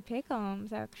 3-2 in my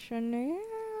pick'ems, actually.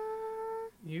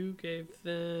 You gave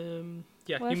them...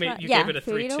 Yeah, What's you that? gave it a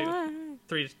 3-2.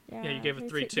 3-1. Yeah, you gave it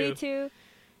 3-2. 3-2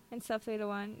 and sub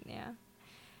 3-1, yeah.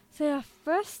 So the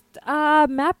first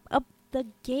map of the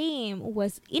game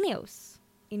was Ineos.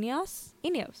 Ineos?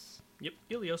 Yep,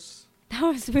 Ilios. That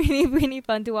was really, really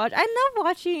fun to watch. I love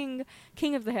watching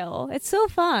King of the Hill. It's so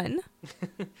fun.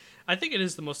 I think it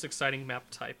is the most exciting map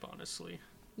type, honestly.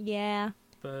 Yeah.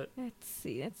 But Let's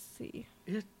see.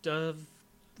 it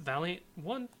Valiant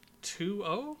won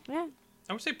 2-0. Yeah.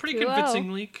 I would say pretty 2-0.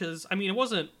 convincingly, because I mean it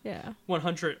wasn't Yeah.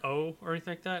 100-0 or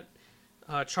anything like that.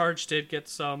 Charge did get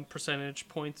some percentage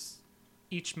points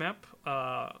each map.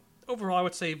 Overall, I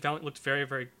would say Valiant looked very,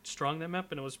 very strong that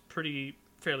map, and it was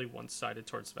fairly one-sided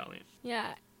towards Valiant.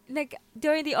 Yeah. Like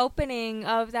during the opening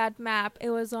of that map, it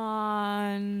was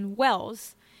on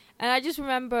Wells. And I just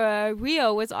remember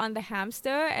Rio was on the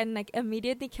hamster and like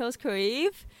immediately kills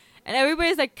Karif. And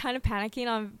everybody's like kind of panicking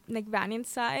on like Valiant's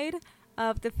side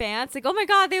of the fans. Like, oh my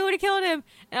god, they would have killed him.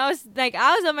 And I was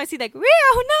on my seat like, Rio,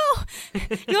 no! You're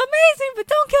amazing, but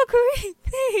don't kill Karif,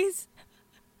 please.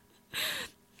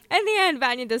 In the end,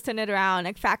 Valiant does turn it around.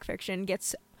 Like Fact Fiction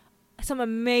gets some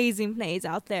amazing plays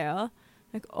out there.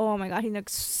 Like, oh my god, he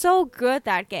looks so good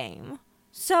that game.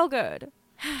 So good.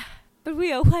 But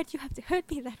Rio, why'd you have to hurt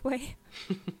me that way?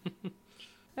 It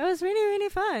was really, really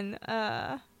fun.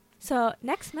 So,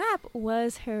 next map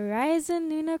was Horizon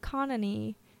Lunar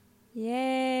Colony.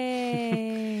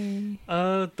 Yay.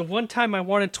 The one time I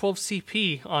wanted 12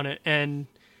 CP on it, and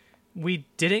we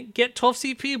didn't get 12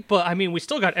 CP, but I mean, we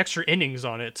still got extra innings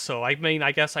on it, so I mean,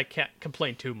 I guess I can't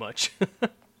complain too much.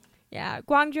 Yeah,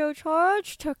 Guangzhou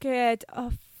Charge took it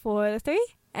 4-3.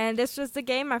 And this was the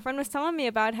game my friend was telling me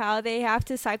about how they have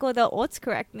to cycle the ults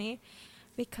correctly.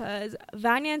 Because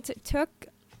Valiant took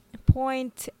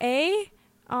point A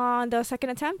on the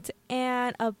second attempt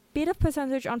and a bit of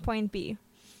percentage on point B.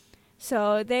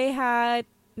 So they had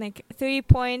like 3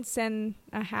 points and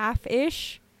a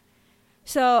half-ish.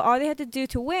 So all they had to do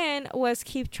to win was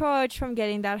keep Charge from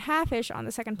getting that half-ish on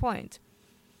the second point.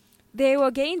 They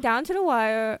were getting down to the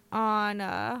wire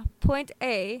on point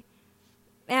A,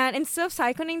 and instead of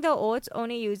cycling the ults,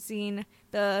 only using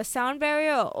the sound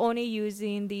barrier or only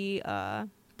using the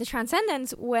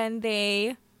transcendence when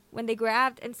they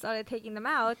grabbed and started taking them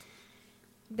out,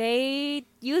 they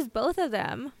used both of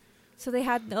them. So they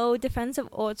had no defensive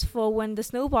ults for when the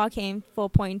snowball came for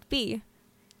point B.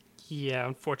 Yeah,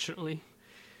 unfortunately.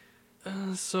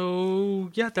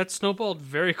 So, yeah, that snowballed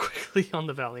very quickly on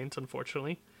the Valiant,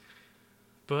 unfortunately.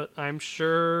 But I'm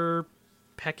sure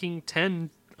Peking 10,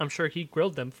 I'm sure he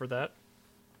grilled them for that.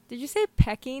 Did you say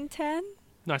Peking 10?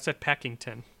 No, I said Packing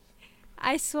 10.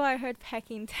 I swore I heard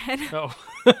Peking 10. Oh.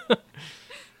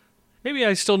 Maybe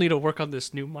I still need to work on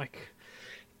this new mic.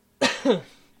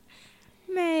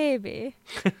 Maybe.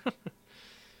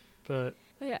 But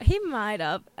yeah, he might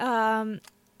have. I'm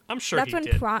sure that's he when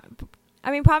did.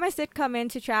 Promise did come in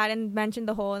to chat and mention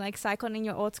the whole like cycling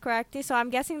your ults correctly. So I'm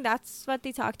guessing that's what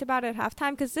they talked about at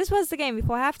halftime, because this was the game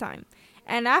before halftime.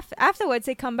 And afterwards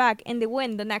they come back and they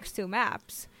win the next two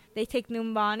maps. They take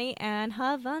Numbani and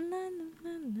Havana.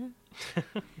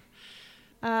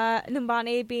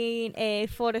 Numbani being a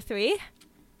 4-3.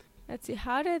 Let's see,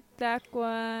 how did that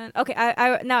one? Okay,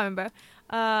 I now remember.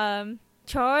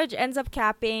 Charge ends up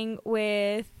capping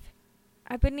with,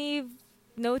 I believe,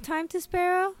 no time to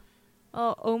spare.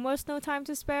 Oh, almost no time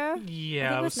to spare.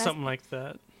 Yeah, it was something like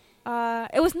that.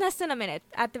 It was less than a minute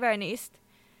at the very least.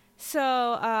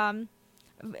 So,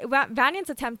 Valiant's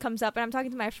attempt comes up, and I'm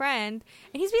talking to my friend,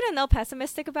 and he's being a little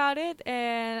pessimistic about it.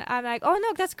 And I'm like, "Oh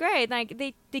no, that's great! Like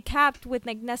they capped with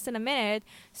like less than a minute,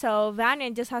 so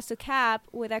Valiant just has to cap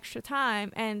with extra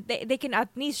time, and they can at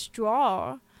least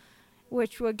draw, they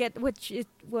can't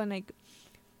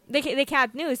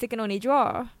lose. They can only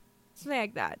draw." Something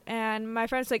like that. And my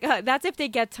friend's like, that's if they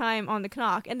get time on the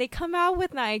clock. And they come out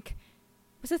with like,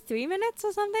 was it 3 minutes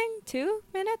or something? 2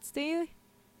 minutes? They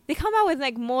come out with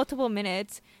like multiple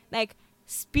minutes, like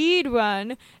speed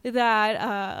run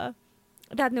that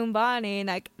Numbani,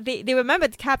 like they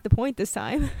remembered to cap the point this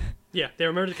time. Yeah, they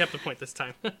remembered to cap the point this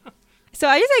time. So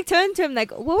I just like turned to him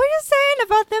like, what were you saying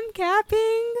about them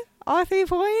capping all 3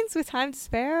 points with time to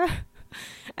spare?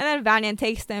 And then Valiant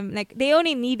takes them. Like, they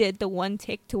only needed the one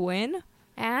tick to win.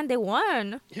 And they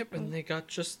won. Yep, and they got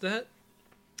just that.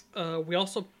 We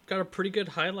also got a pretty good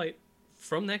highlight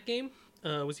from that game.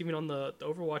 It was even on the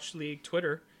Overwatch League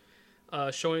Twitter,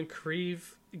 showing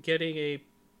Kriv getting a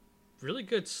really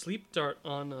good sleep dart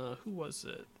on who was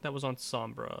it? That was on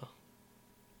Sombra.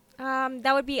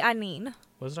 That would be Eileen.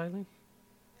 Was it Eileen?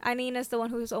 Eileen is the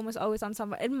one who's almost always on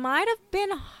Sombra. It might have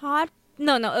been Hot.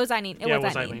 No, it was Eileen. It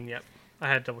was Eileen. Yeah, I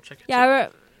had to double check it. Yeah,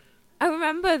 I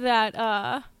remember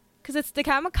that because it's the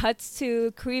camera cuts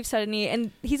to Kriv suddenly,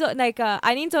 and he's like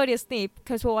Eileen's already asleep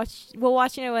because we're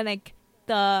watching it when like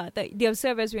the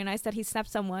observers realize that he snapped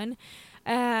someone,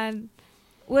 and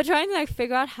we're trying to like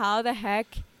figure out how the heck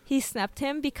he snapped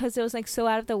him because it was like so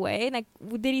out of the way. Like,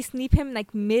 did he sneak him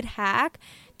like mid hack?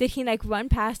 Did he like run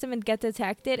past him and get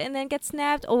detected and then get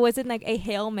snapped, or was it like a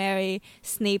Hail Mary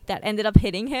snipe that ended up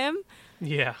hitting him?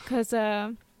 Yeah. Because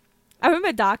I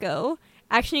remember Daco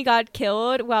actually got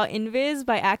killed while invis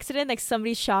by accident. Like,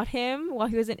 somebody shot him while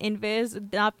he was in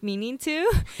invis, not meaning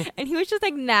to, and he was just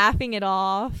like napping it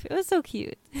off. It was so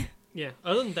cute. Yeah.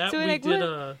 Other than that,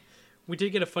 so, we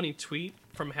did get a funny tweet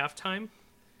from Halftime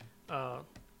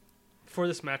for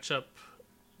this matchup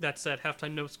that said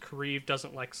Halftime knows Kriv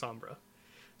doesn't like Sombra.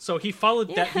 So he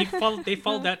followed that. They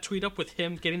followed that tweet up with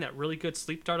him getting that really good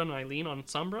sleep dart on Eileen on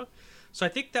Sombra. So I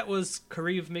think that was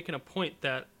Kriv making a point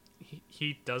that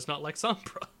he does not like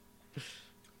Sombra.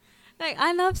 Like,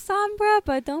 I love Sombra,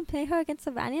 but don't play her against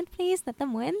the Valiant, please. Let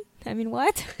them win. I mean,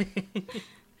 what?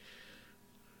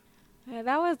 Yeah,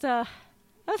 that was a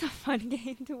fun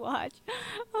game to watch.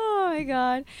 Oh my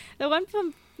god, the one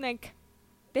from like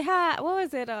they had, what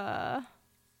was it?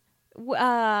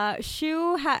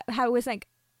 Shu was like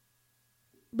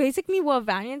basically what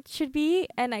Valiant should be,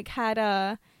 and like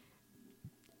had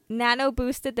nano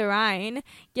boosted the Rhine,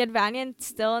 yet Valiant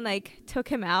still like took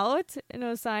him out, and it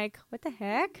was like, what the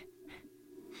heck?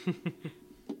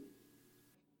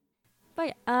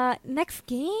 But next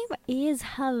game is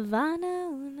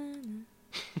Havana.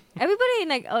 Everybody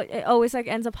like always like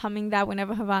ends up humming that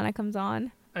whenever Havana comes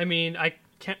on. I mean, I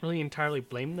can't really entirely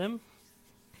blame them.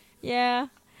 Yeah.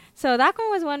 So that one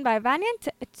was won by Valiant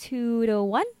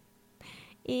 2-1.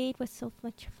 It was so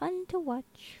much fun to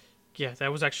watch. Yeah,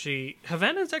 that was actually...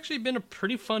 Havana's actually been a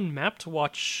pretty fun map to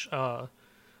watch all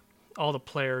the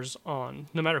players on,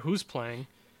 no matter who's playing.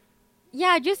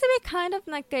 Yeah, it used to be kind of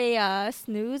like a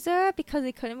snoozer because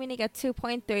they couldn't really get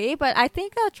 2.3, but I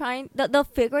think they're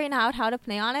figuring out how to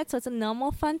play on it, so it's a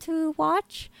normal fun to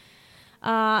watch.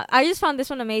 I just found this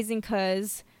one amazing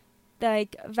because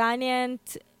like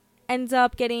Valiant ends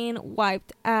up getting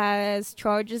wiped as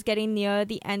Charge is getting near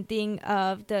the ending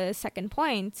of the second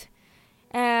point.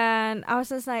 And I was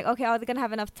just like, okay, are they going to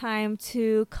have enough time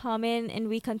to come in and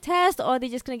recontest, or are they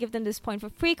just going to give them this point for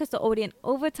free because they're already in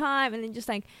overtime, and then just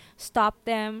like stop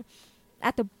them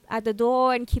at the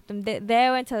door and keep them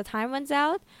there until the time runs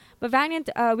out? But Valiant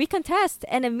recontest,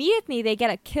 and immediately they get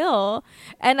a kill,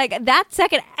 and like that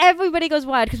second, everybody goes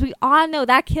wild because we all know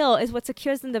that kill is what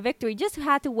secures them the victory. Just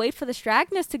had to wait for the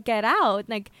Stragners to get out,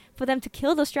 like for them to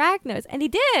kill the Stragners, and they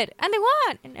did, and they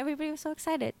won, and everybody was so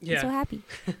excited, and so happy.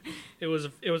 It was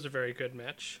a very good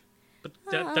match, but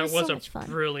that was so a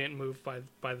brilliant move by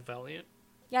the Valiant.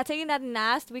 Yeah, taking that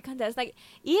last recontest, like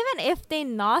even if they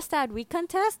lost that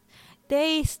recontest,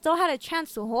 they still had a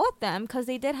chance to hold them because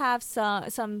they did have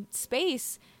some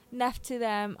space left to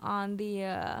them on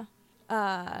the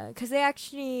because they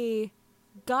actually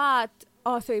got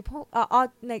all 3 points.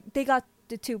 Like they got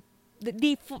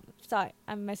sorry,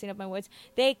 I'm messing up my words.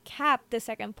 They capped the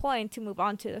second point to move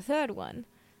on to the third one.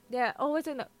 There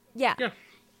wasn't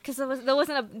because there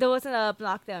wasn't a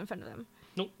block there in front of them.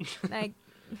 Nope. Like.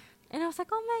 And I was like,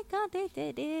 oh my god, they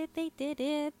did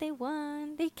it, they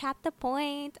won, they capped the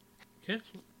point. Yeah,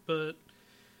 but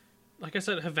like I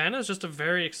said, Havana is just a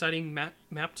very exciting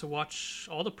map to watch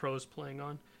all the pros playing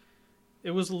on.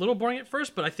 It was a little boring at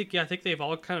first, but I think they've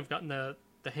all kind of gotten the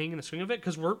hang and the swing of it,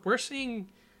 because we're seeing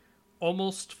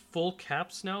almost full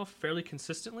caps now fairly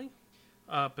consistently.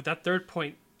 But that third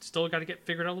point still got to get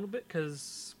figured out a little bit,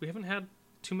 because we haven't had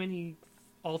too many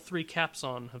all 3 caps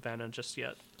on Havana just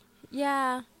yet.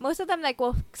 Yeah, most of them like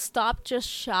will stop just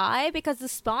shy because the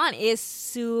spawn is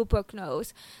super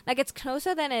close. Like it's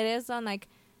closer than it is on like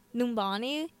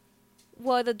Numbani,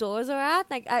 where the doors are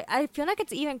at. Like I feel like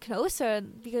it's even closer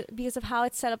because of how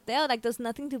it's set up there. Like there's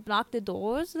nothing to block the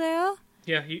doors there.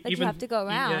 Yeah, even you have to go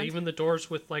around. Yeah, even the doors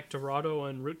with like Dorado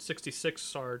and Route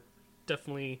 66 are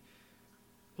definitely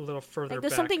a little further like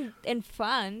there's back. Something in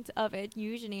front of it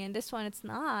usually, and this one it's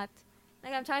not.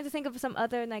 Like I'm trying to think of some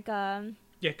other like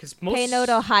yeah, because most payload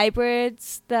or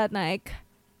hybrids that like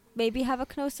maybe have a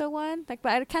closer one. Like,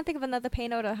 but I can't think of another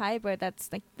payload or hybrid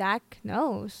that's like that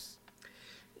close.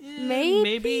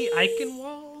 Maybe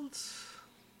Eichenwald.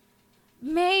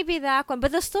 Maybe that one,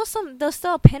 but there's still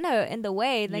a pinner in the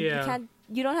way. Like Yeah.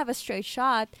 you don't have a straight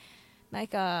shot,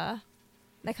 like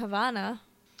Havana.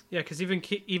 Yeah, because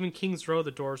even Kings Row,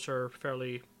 the doors are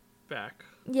fairly back.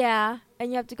 Yeah,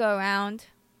 and you have to go around.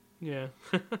 Yeah.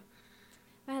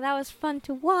 Man, that was fun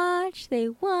to watch. They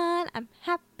won. I'm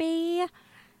happy.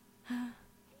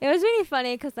 It was really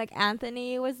funny because like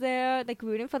Anthony was there, like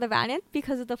rooting for the Valiant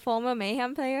because of the former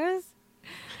Mayhem players,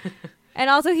 and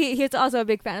also he's also a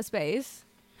big fan of Space.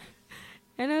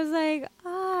 And I was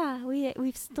like,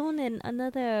 we've stolen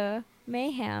another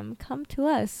Mayhem. Come to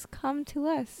us. Come to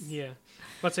us. Yeah.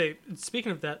 But say,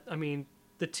 speaking of that, I mean,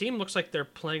 the team looks like they're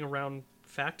playing around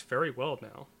Fact very well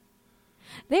now.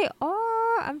 They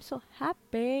are. I'm so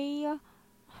happy.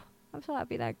 I'm so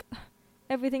happy that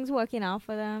everything's working out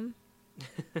for them.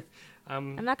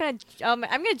 I'm not gonna. I'm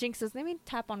gonna jinx this. Let me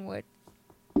tap on wood.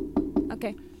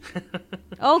 Okay.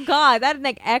 Oh God, that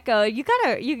like echo.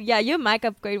 Your mic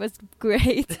upgrade was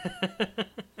great.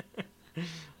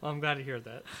 Well, I'm glad to hear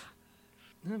that.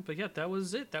 But yeah, that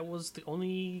was it. That was the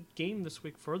only game this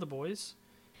week for the boys.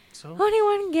 So Only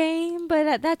one game,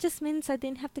 but that just means I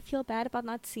didn't have to feel bad about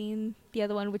not seeing the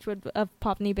other one, which would have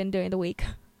probably been during the week.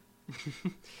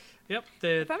 Yep.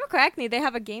 If I'm correct, they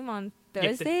have a game on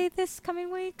Thursday this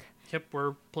coming week. Yep,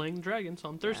 we're playing Dragons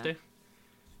on Thursday.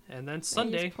 And then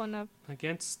Sunday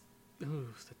against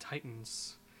the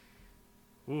Titans.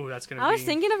 Ooh, that's going to be... I was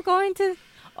thinking of going to...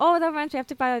 Oh, that reminds me, I have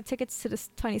to buy the tickets to the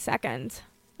 22nd.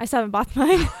 I still haven't bought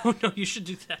mine. Oh, no, you should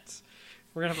do that.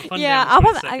 We're going to have a fun day on the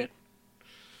 22nd.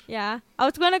 I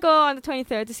was going to go on the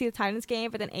 23rd to see the Titans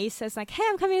game, but then Ace says, like, hey,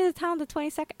 I'm coming to town the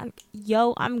 22nd.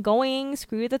 I'm going.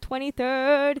 Screw the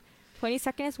 23rd.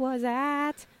 22nd is where it's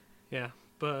at. Yeah,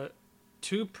 but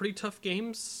 2 pretty tough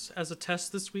games as a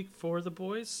test this week for the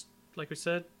boys. Like we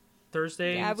said,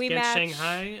 Thursday against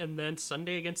Shanghai, and then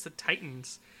Sunday against the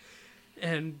Titans.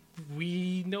 And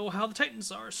we know how the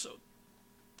Titans are, so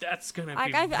that's going to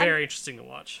be very interesting to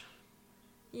watch.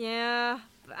 Yeah.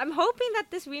 I'm hoping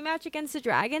that this rematch against the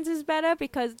Dragons is better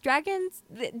because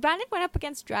Bandit went up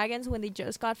against Dragons when they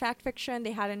just got Fact Fiction.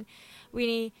 They hadn't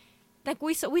really... Like,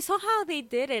 we saw how they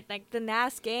did it. Like, the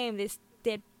last game, they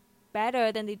did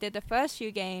better than they did the first few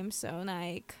games, so,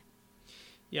 like...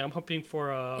 Yeah, I'm hoping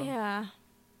for a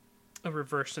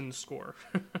reverse in the score.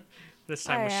 This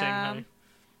time with Shanghai.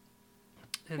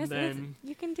 And then...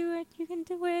 You can do it. You can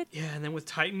do it. Yeah, and then with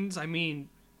Titans, I mean...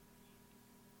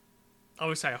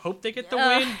 Obviously, I hope they get the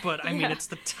win, but, I mean, it's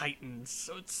the Titans,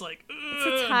 so it's like...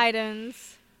 It's the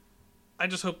Titans. I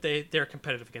just hope they're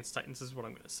competitive against Titans, is what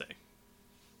I'm going to say.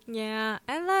 Yeah,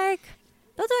 and like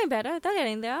they're doing better. They're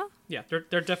getting there. Yeah, they're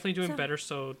definitely doing better.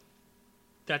 So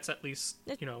that's at least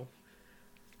a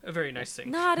very nice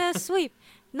thing. Not a sweep,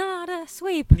 not a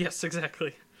sweep. Yes,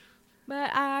 exactly.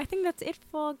 But I think that's it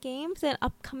for games and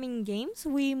upcoming games.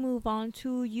 We move on to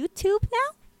YouTube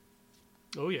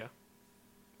now. Oh yeah.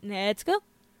 Let's go.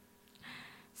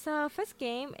 So first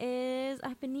game is,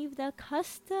 I believe, the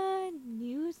Custa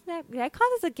News. Did I call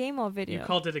this a game or video? You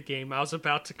called it a game. I was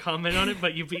about to comment on it,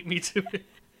 but you beat me to it.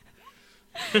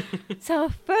 So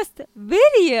first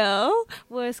video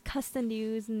was Custa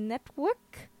News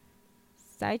Network,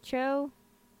 Sideshow,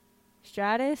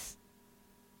 Stratus,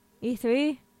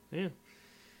 E3. Yeah.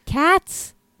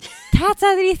 Cats at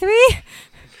E3.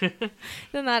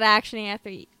 They're not actually at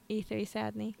the E3,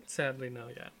 sadly. Sadly, no,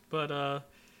 yeah. But,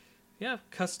 yeah,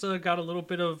 Custa got a little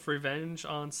bit of revenge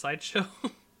on Sideshow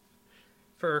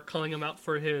for calling him out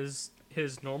for his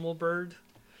normal bird.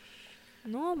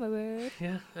 Normal bird.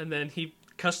 Yeah, and then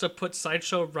Custa put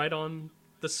Sideshow right on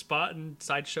the spot, and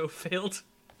Sideshow failed.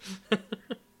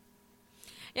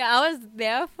 Yeah, I was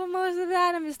there for most of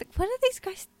that. I'm just like, what are these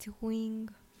guys doing?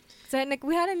 So like,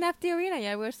 we hadn't left the arena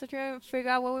yet. We were still trying to figure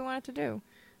out what we wanted to do.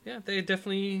 Yeah, they were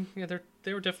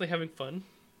definitely having fun.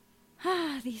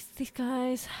 these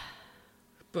guys.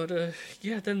 But,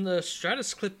 yeah, then the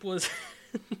Stratus clip was...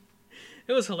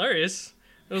 it was hilarious.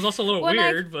 It was also a little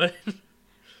weird, but...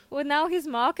 Well, now he's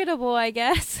marketable, I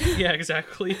guess. Yeah,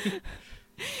 exactly.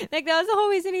 Like, that was the whole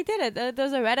reason he did it.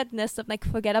 There's a Reddit list of, like,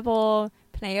 forgettable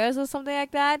players or something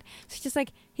like that. So it's just,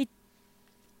 like, he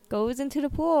goes into the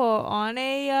pool on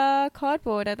a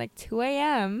cardboard at, like, 2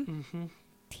 a.m. Mm-hmm.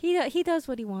 He does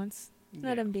what he wants.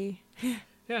 Let him be.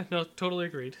 Yeah, no, totally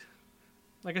agreed.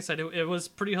 Like I said, it was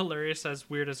pretty hilarious, as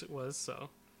weird as it was. So,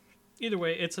 either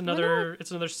way, it's another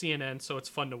CNN, so it's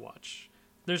fun to watch.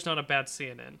 There's not a bad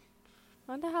CNN.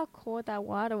 I wonder how cold that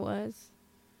water was.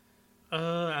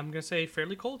 I'm gonna say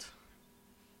fairly cold.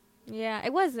 Yeah,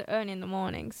 it was early in the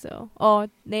morning, so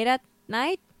late at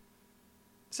night.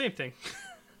 Same thing.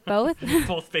 Both.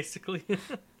 Both, basically.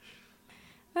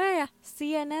 Oh yeah,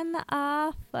 CNN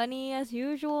are funny as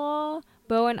usual.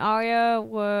 Bo and Arya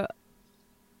were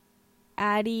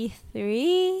at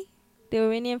E3. They were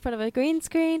really in front of a green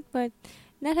screen, but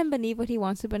let him believe what he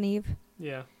wants to believe.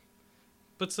 Yeah.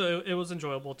 But so it was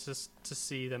enjoyable to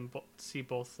see them see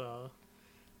both the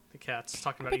cats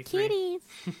talking about The E3. kitties.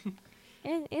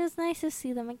 It was nice to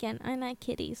see them again. I like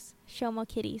kitties. Show more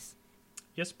kitties.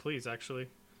 Yes, please. Actually,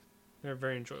 they're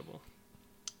very enjoyable.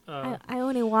 I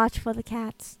only watch for the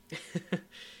cats.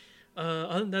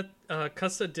 Other than that,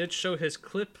 Custa did show his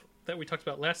clip that we talked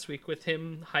about last week with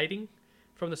him hiding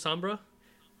from the Sombra,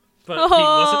 but he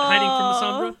wasn't hiding from the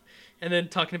Sombra. And then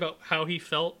talking about how he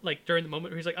felt like during the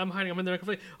moment where he's like, "I'm hiding, I'm in there."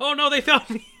 Like, "Oh no, they found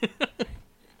me!"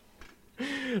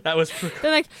 That was.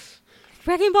 They're like,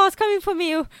 "Wrecking Ball's coming for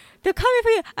you. They're coming for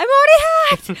you. I'm already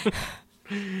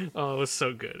hacked." Oh, it was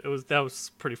so good. That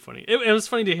was pretty funny. It was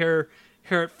funny to hear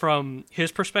it from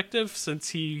his perspective, since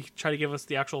he tried to give us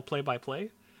the actual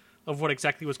play-by-play of what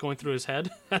exactly was going through his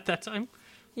head at that time.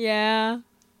 Yeah.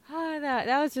 Oh, that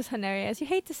was just hilarious. You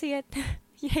hate to see it.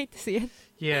 You hate to see it.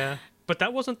 Yeah, but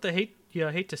that wasn't the hate. Yeah,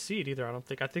 I hate to see it either. I don't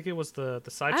think. I think it was the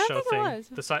sideshow thing. I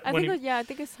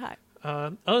think it's hot.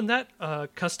 Other than that,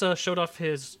 Custa showed off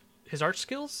his art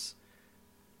skills.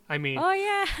 I mean, Oh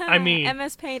yeah.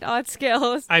 MS Paint art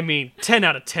skills. 10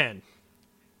 out of 10,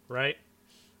 right?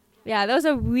 Yeah, that was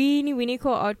a really, really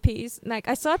cool art piece. Like,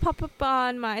 I saw it pop up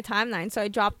on my timeline, so I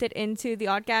dropped it into the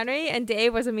art gallery, and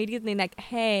Dave was immediately like,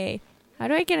 "Hey, how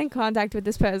do I get in contact with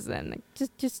this person? Like,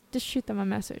 just shoot them a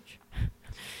message."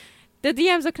 The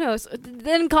DMs are closed.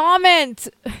 Then comment.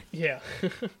 Yeah.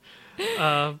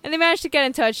 And they managed to get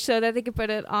in touch so that they could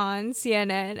put it on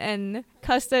CNN, and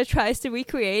Custa tries to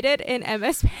recreate it in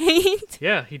MS Paint.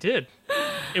 Yeah, he did.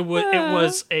 It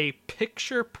was a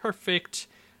picture perfect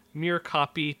mirror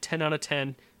copy, 10 out of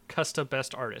 10, Custa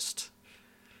best artist.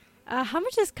 How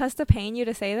much is Custa paying you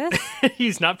to say this?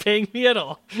 He's not paying me at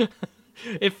all.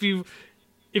 If you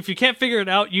can't figure it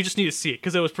out, you just need to see it,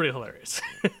 because it was pretty hilarious.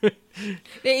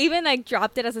 They even like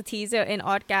dropped it as a teaser in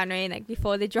art gallery like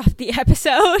before they dropped the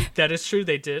episode. That is true,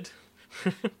 they did.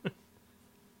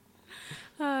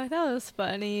 Oh, that was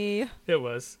funny. It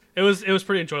was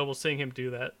pretty enjoyable seeing him do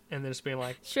that, and then just being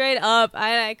like, Straight up,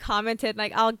 I like commented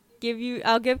like, I'll give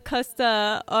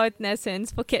Custa art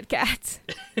lessons for Kit Kats.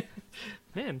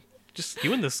 "Man, just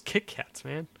you and those Kit Kats,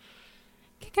 man.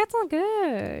 Kit Kats are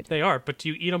good. They are, but do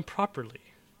you eat them properly?"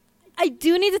 I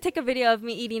do need to take a video of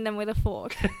me eating them with a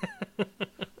fork.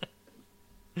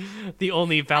 The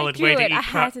only valid I way do to it. eat I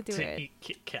had to do it. eat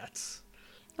Kit Kats.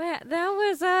 But yeah, that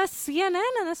was CNN,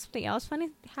 and there's something else funny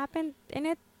happened in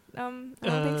it. I don't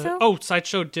think so. Oh,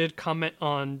 Sideshow did comment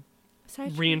on Sorry.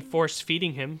 reinforce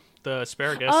feeding him the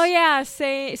asparagus. Oh yeah,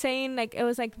 saying like it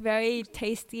was like very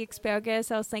tasty asparagus.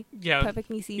 I was like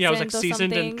perfectly seasoned. Yeah, it was like or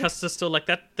seasoned, something. and Custa's still like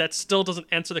that. That still doesn't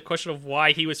answer the question of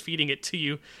why he was feeding it to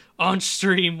you on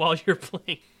stream while you're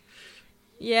playing.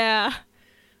 Yeah.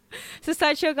 So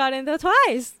Sideshow got in there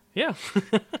twice. Yeah,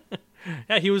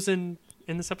 yeah, he was in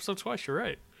this episode twice. You're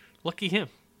right. Lucky him.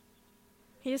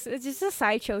 It's just a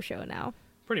Sideshow show now.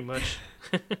 Pretty much.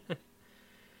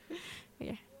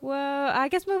 Yeah. Well, I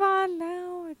guess move on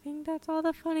now. I think that's all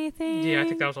the funny things. Yeah, I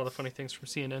think that was all the funny things from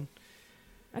CNN.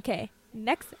 Okay.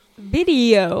 Next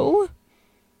video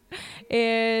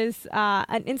is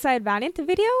an Inside Valiant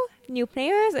video. New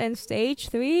players and stage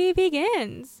 3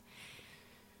 begins.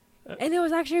 And it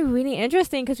was actually really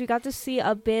interesting because we got to see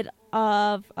a bit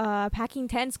of Packing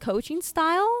 10's coaching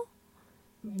style.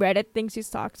 Reddit thinks he's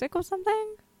toxic or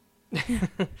something.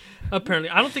 Apparently,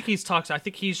 I don't think he's toxic. I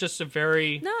think he's just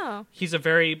he's a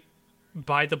very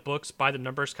by the books, by the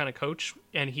numbers kind of coach,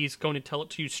 and he's going to tell it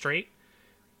to you straight.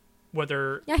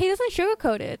 Whether he doesn't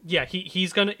sugarcoat it. Yeah,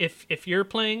 he's gonna if you're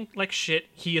playing like shit,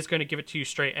 he is gonna give it to you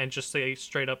straight and just say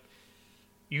straight up,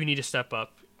 you need to step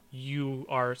up. You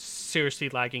are seriously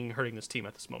lagging and hurting this team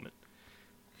at this moment.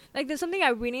 Like, there's something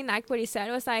I really liked what he said.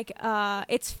 It was like,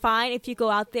 it's fine if you go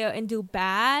out there and do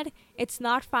bad. It's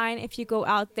not fine if you go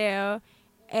out there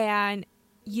and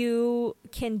you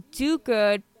can do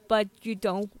good, but you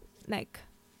don't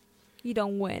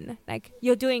win. Like,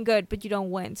 you're doing good, but you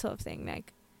don't win, sort of thing.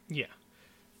 Like, yeah.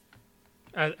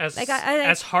 As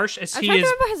as harsh as I'm he trying is,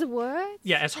 to remember his words.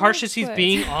 Yeah, as harsh as he's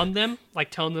being on them,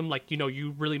 like telling them, like,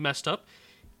 you really messed up.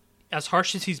 As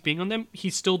harsh as he's being on them,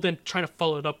 he's still then trying to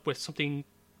follow it up with something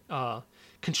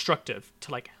constructive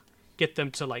to like get them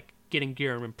to like get in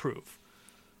gear and improve.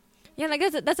 Yeah, like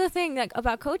that's the thing like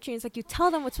about coaching. It's like you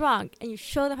tell them what's wrong and you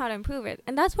show them how to improve it,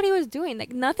 and that's what he was doing.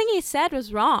 Like nothing he said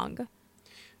was wrong.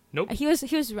 Nope. He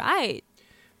was right.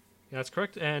 Yeah, that's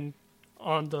correct. And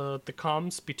on the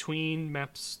comms between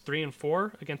maps 3 and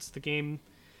 4 against the game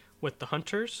with the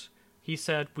Hunters. He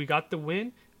said, "We got the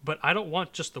win, but I don't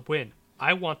want just the win.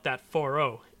 I want that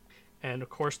 4-0." And of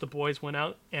course, the boys went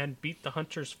out and beat the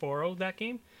Hunters 4-0 that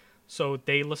game. So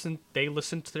they listened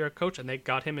to their coach, and they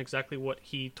got him exactly what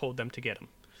he told them to get him.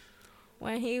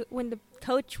 When the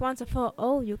coach wants a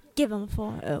 4-0, you give him a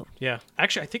 4-0. Yeah,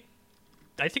 actually,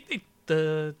 I think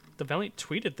the Valiant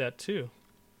tweeted that too.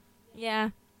 Yeah.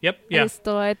 Yep. I Yeah. just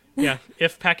thought. Yeah.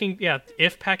 If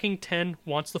Packing 10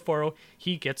 wants the 4-0,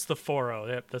 he gets the 4-0.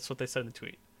 Yep, that's what they said in the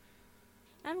tweet.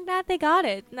 I'm glad they got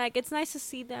it. Like, it's nice to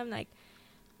see them like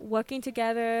working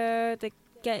together,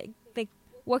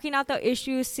 working out their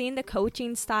issues, seeing the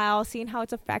coaching style, seeing how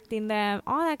it's affecting them,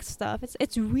 all that stuff.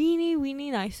 It's really,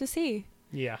 really nice to see.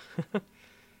 Yeah. I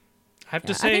have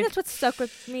to say, I think that's what stuck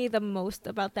with me the most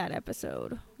about that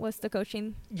episode was the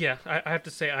coaching. Yeah, I have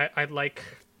to say I like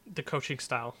the coaching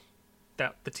style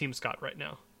that the team's got right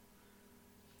now.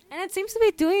 And it seems to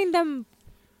be doing them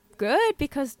good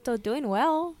because they're doing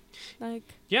well. Like,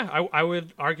 yeah, I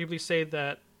would arguably say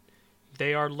that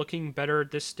they are looking better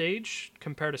at this stage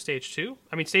compared to stage 2.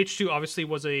 I mean, stage 2 obviously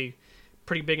was a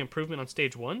pretty big improvement on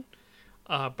stage 1.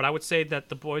 But I would say that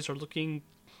the boys are looking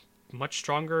much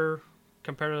stronger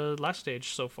compared to last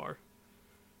stage so far.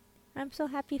 I'm so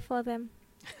happy for them.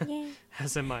 Yay.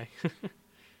 As am I.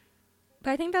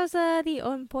 But I think those are the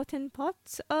important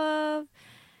parts of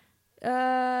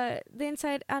the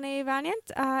Inside Anime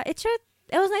Valiant. It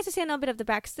was nice to see a little bit of the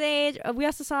backstage. We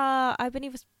also saw, I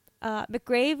believe,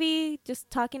 McGravy just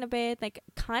talking a bit, like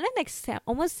kind of like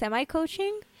almost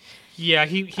semi-coaching. Yeah,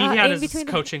 he had his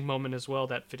coaching moment as well.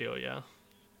 That video, yeah.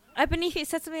 I believe he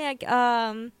said something like,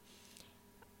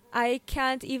 "I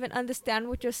can't even understand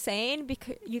what you're saying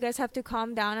because you guys have to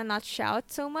calm down and not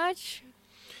shout so much."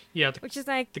 Yeah, which is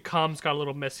like the comms got a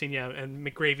little messy, yeah, and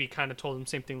McGravy kind of told him the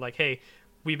same thing, like, "Hey,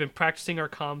 we've been practicing our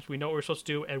comms, we know what we're supposed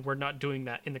to do, and we're not doing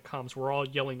that in the comms. We're all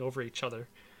yelling over each other,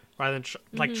 rather than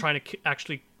trying to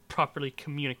actually properly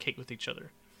communicate with each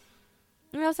other."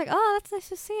 And I was like, "Oh, that's nice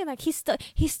to see." Like he's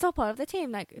still part of the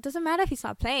team. Like it doesn't matter if he's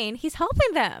not playing; he's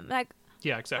helping them. Like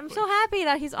yeah, exactly. I'm so happy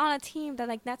that he's on a team that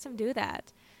like lets him do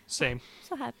that. Same.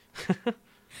 So happy.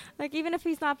 Like even if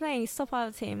he's not playing, he's still part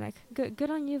of the team. Like good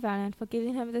on you, Valiant, for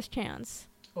giving him this chance.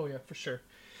 Oh yeah, for sure.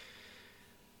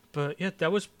 But yeah,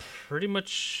 that was pretty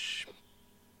much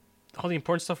all the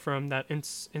important stuff from that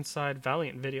Inside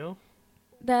Valiant video.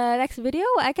 The next video,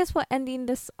 I guess we're ending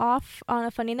this off on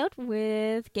a funny note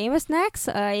with Gamer Snacks,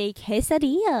 a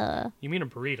quesadilla. You mean a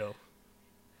burrito?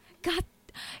 God,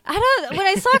 when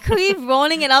I saw Kareem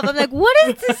rolling it up, I'm like, what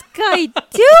is this guy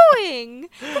doing?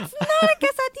 It's not a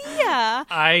quesadilla.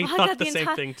 I thought the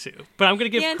same thing too. But I'm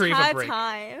going to give Kareem a break.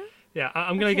 Time. Yeah,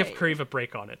 I'm going to give Kareem a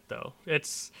break on it though.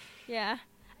 Yeah.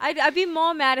 I'd be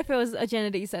more mad if it was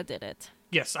Agilities that did it.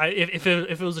 Yes, if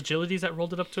it was Agilities that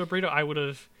rolled it up to a burrito, I would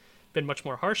have been much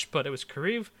more harsh, but it was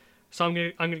Kareem, so I'm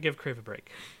gonna give Kareem a break.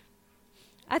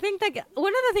 I think like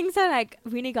one of the things that like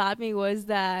really got me was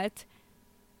that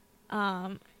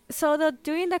so they're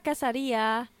doing the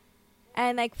quesadilla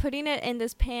and like putting it in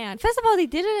this pan. First of all, they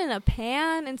did it in a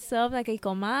pan instead of like a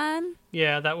coman.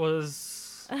 Yeah, that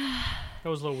was a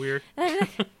little weird. I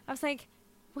was like,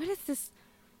 what is this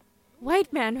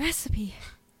white man recipe?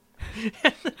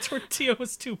 And the tortilla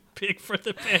was too big for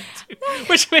the pan too,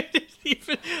 which made it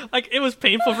even like it was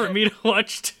painful for me to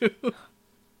watch too.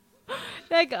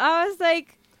 Like I was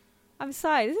like, I'm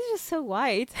sorry, this is just so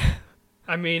white.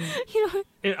 I mean,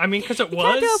 because it was. You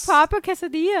can't do a proper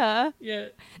quesadilla. Yeah.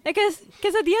 Like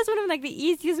quesadilla is one of like the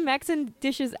easiest Mexican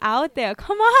dishes out there.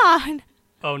 Come on.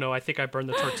 Oh no, I think I burned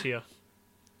the tortilla.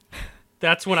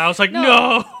 That's when I was like,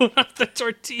 no, not the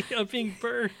tortilla being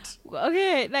burnt.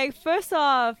 Okay, like, first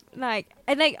off,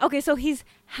 okay, so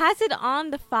has it on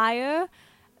the fire,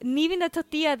 leaving the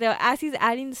tortilla there as he's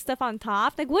adding the stuff on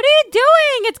top. Like, what are you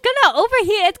doing? It's gonna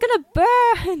overheat. It's gonna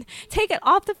burn. Take it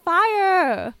off the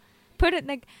fire. Put it,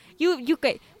 like,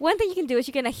 one thing you can do is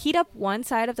you're gonna heat up one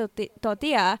side of the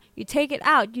tortilla, you take it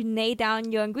out, you lay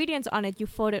down your ingredients on it, you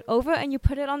fold it over, and you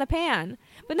put it on the pan.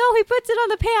 But no, he puts it on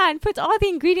the pan, puts all the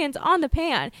ingredients on the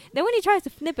pan. Then when he tries to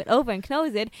flip it over and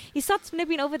close it, he starts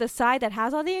flipping over the side that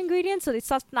has all the ingredients, so they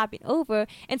start flipping over,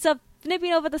 and start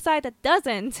flipping over the side that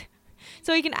doesn't,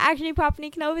 so he can actually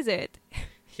properly close it.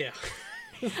 Yeah.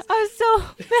 I was so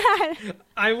mad.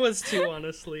 I was too,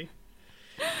 honestly.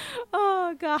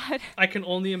 Oh, God. I can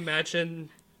only imagine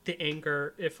the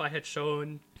anger if I had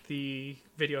shown the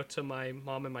video to my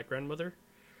mom and my grandmother.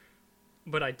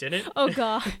 But I didn't. Oh,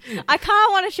 God. I kind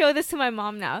of want to show this to my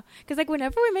mom now. Because, like,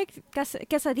 whenever we make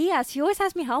quesadillas, she always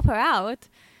has me help her out.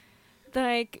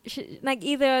 like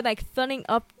either like filling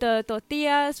up the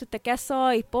tortillas with the queso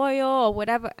y pollo or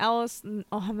whatever else,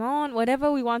 or jamon,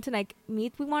 whatever we want to like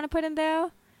meat we want to put in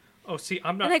there. Oh, see,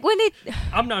 I'm not. And like when they,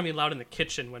 I'm not even allowed in the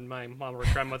kitchen when my mom or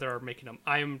grandmother are making them.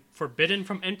 I am forbidden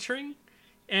from entering,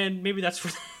 and maybe that's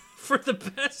for the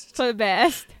best. for the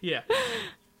best. Yeah.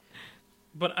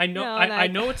 But I know No, I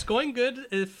like- know it's going good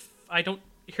if I don't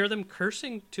hear them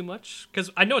cursing too much, because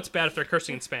I know it's bad if they're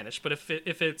cursing in Spanish. But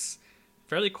if it's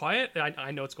fairly quiet,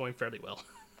 I know it's going fairly well.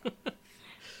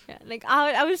 Yeah, like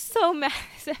I was so mad.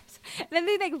 And then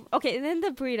they like okay, and then the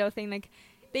burrito thing, like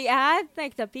they add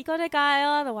like the pico de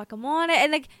gallo, the guacamole,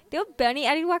 and like they were barely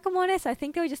adding guacamole, so I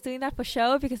think they were just doing that for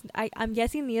show because I'm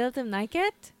guessing neither of them like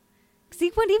it. Cause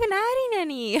they weren't even adding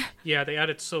any. Yeah, they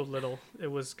added so little.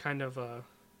 It was kind of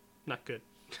not good.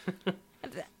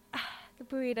 The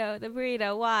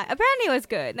burrito. Why? Apparently it was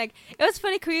good. Like it was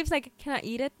funny. Kareem's like, can I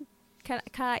eat it? Can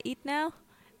I eat now?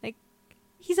 Like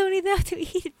he's only there to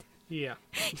eat. Yeah.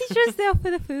 He's just there for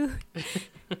the food.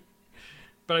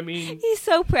 But I mean, He's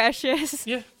so precious.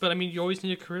 yeah, but I mean, you always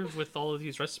need a career with all of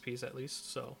these recipes at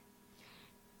least, so.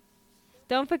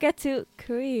 Don't forget to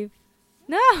Kareem.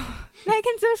 No, like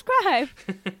and subscribe.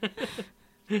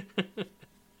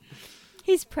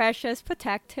 He's precious.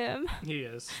 Protect him. He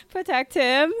is. Protect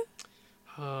him.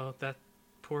 Oh, that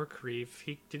poor Creve.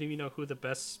 He didn't even know who the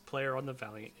best player on the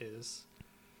Valiant is.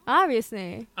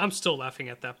 Obviously. I'm still laughing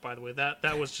at that, by the way.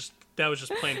 That was just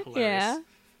plain hilarious.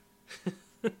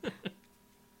 Yeah.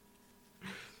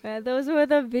 Well, those were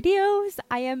the videos.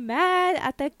 I am mad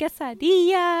at the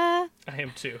quesadilla. I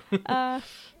am too.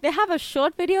 They have a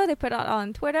short video they put out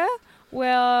on Twitter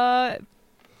where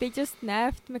they just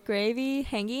left McGravy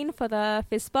hanging for the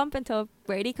fist bump until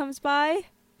Brady comes by.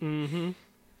 Mm-hmm.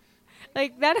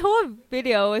 Like, that whole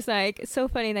video was, like, so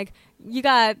funny. Like, you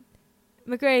got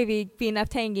McGravy being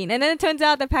left hanging. And then it turns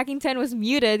out that Packington was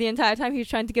muted the entire time he was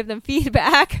trying to give them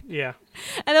feedback. Yeah.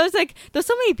 And there was, like, there's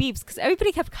so many beeps because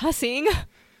everybody kept cussing.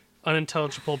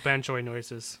 Unintelligible banjo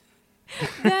noises.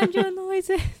 Banjo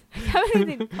noises. How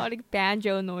many they call it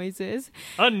banjo noises?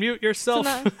 Unmute yourself.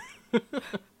 So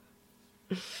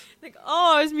like,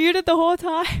 oh, I was muted the whole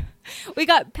time. We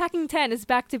got Packington is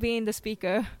back to being the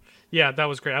speaker. Yeah, that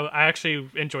was great. I actually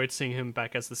enjoyed seeing him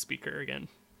back as the speaker again.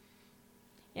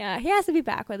 Yeah, he has to be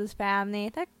back with his family.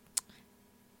 That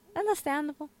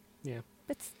understandable. Yeah.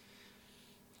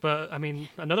 But I mean,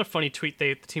 another funny tweet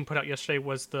the team put out yesterday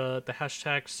was the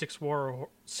hashtag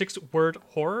 6-word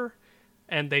horror,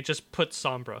 and they just put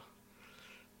Sombra.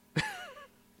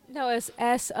 no, it's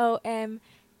SOM.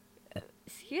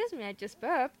 Excuse me, I just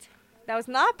burped. That was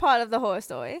not part of the horror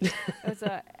story. It was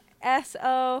a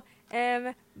SOMBRA.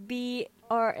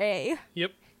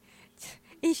 Yep.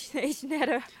 Each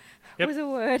letter Yep. was a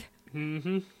word.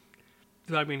 Mm-hmm.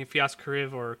 I mean, if you ask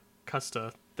Kariv or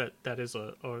Custa, that is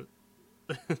a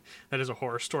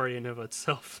horror story in of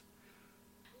itself.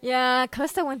 Yeah,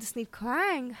 Costa went to sleep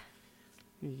crying.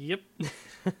 Yep.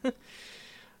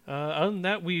 Other than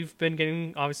that, we've been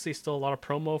getting obviously still a lot of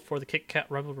promo for the Kit Kat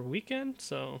Rivalry Weekend.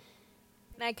 So,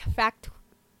 Like fact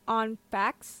on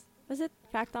facts. Was it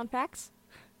fact on facts?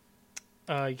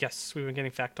 yes, we've been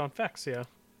getting fact on facts. Yeah.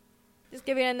 Just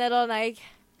giving a little like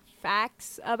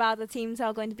facts about the teams that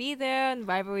are going to be there and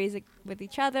rivalries like, with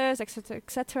each other, etc.,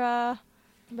 etc.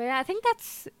 But yeah, I think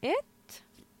that's it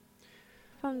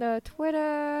from the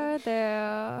Twitter,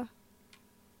 the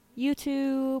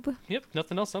YouTube. Yep.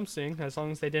 Nothing else I'm seeing. As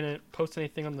long as they didn't post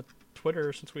anything on the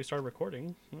Twitter since we started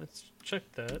recording, let's check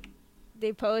that.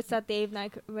 They post that they've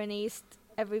like released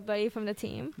everybody from the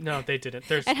team No, they didn't.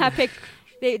 There's and have picked.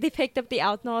 They picked up the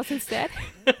Outlaws instead.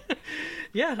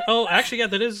 Yeah. Oh, actually, yeah,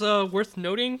 that is worth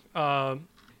noting.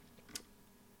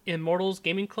 Immortals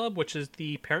Gaming Club, which is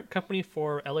the parent company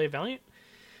for LA Valiant,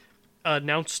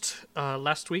 announced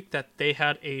last week that they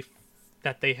had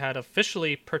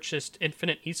officially purchased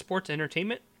Infinite Esports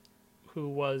Entertainment, who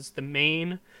was the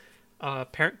main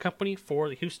parent company for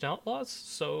the Houston Outlaws.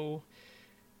 So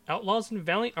Outlaws and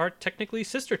Valiant are technically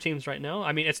sister teams right now.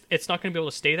 I mean, it's not going to be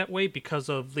able to stay that way because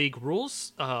of league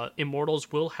rules.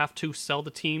 Immortals will have to sell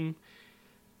the team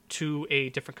to a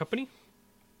different company.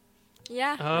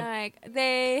 Yeah, like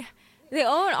they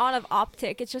own all of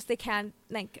Optic. It's just they can't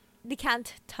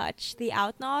touch the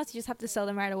Outlaws. You just have to sell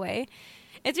them right away.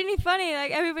 It's really funny.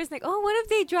 Like everybody's like, "Oh, what if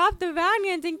they drop the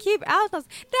Valiant and keep Outlaws?"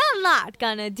 They're not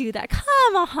gonna do that.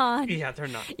 Come on. Yeah, they're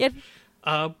not. Yet,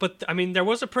 But I mean, there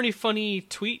was a pretty funny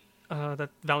tweet that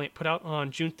Valiant put out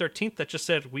on June 13th that just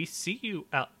said, "We see you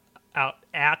out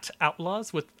at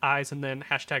Outlaws," with eyes and then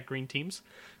hashtag green teams.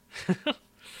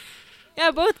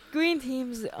 yeah, both green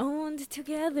teams owned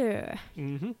together.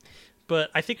 Mm-hmm. But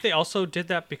I think they also did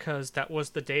that because that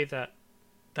was the day that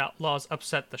the Outlaws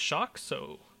upset the Shock,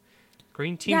 so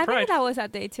Green Team Yeah, I Pride. think that was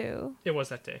that day too. It was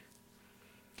that day.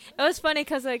 It was funny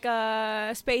because like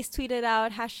Space tweeted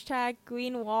out hashtag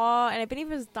Green Wall, and I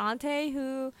believe it was Dante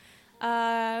who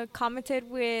commented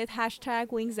with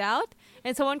hashtag Wings Out,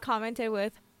 and someone commented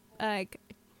with like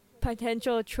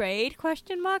potential trade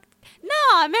question mark.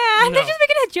 Nah, man, they're No. just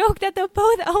making a joke that they're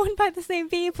both owned by the same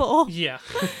people. Yeah.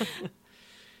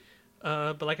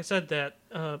 But like I said, that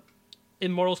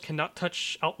Immortals cannot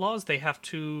touch Outlaws. They have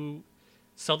to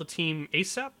sell the team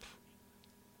ASAP.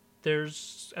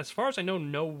 There's, as far as I know,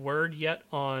 no word yet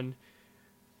on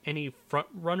any front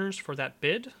runners for that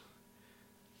bid.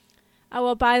 I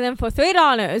will buy them for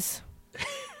 $3.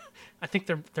 I think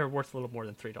they're worth a little more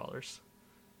than $3.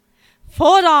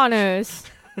 $4.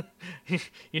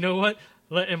 You know what?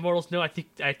 Let Immortals know. I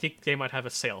think they might have a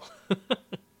sale.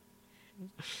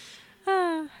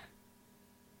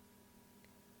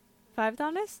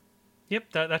 $5?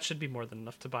 Yep, that should be more than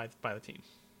enough to buy the team.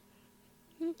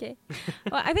 Okay.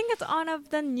 Well, I think that's all of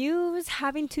the news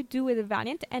having to do with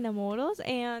Valiant and Immortals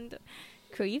and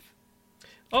Creve.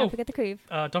 Don't forget the Creve.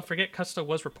 Don't forget, Custa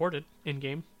was reported in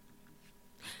game.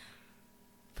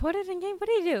 Put it in game? What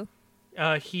did he do?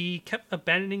 He kept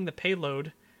abandoning the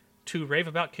payload to rave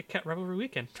about Kit Kat Revelry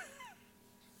Weekend.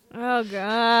 Oh,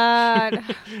 God.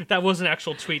 That was an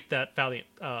actual tweet that Valiant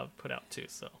put out too.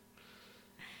 So,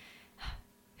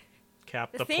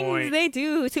 cap the things point. they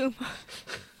do to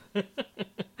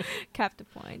cap the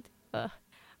point. Ugh.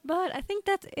 But I think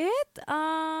that's it.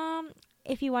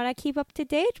 If you want to keep up to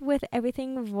date with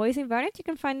everything Voicing Valiant, you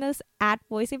can find us at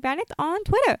Voicing Valiant on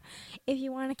Twitter. If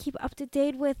you want to keep up to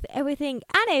date with everything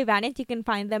Anime Valiant, you can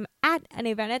find them at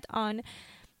Anime Valiant on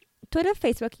Twitter,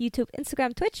 Facebook, YouTube,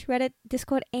 Instagram, Twitch, Reddit,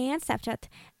 Discord, and Snapchat.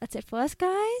 That's it for us,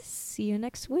 guys. See you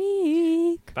next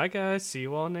week. Bye, guys. See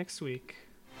you all next week.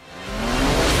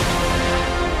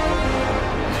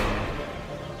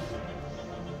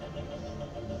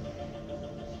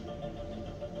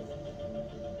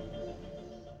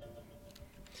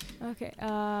 Okay.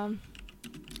 Oh,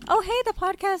 hey, the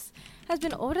podcast has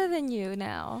been older than you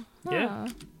now. Yeah.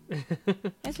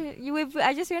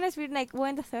 I just realized we're in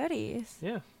the 30s.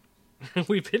 Yeah.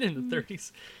 We've been in the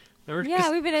 30s. Remember? Yeah,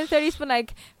 we've been in the 30s for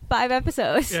 5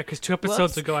 episodes. Yeah, because 2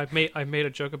 episodes Whoops. ago I made a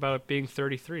joke about it being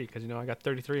 33 because I got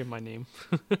 33 in my name.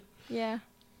 Yeah.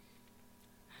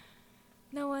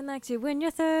 No one likes you when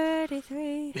you're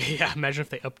 33. Yeah, imagine if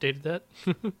they updated that.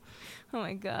 Oh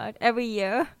my god. Every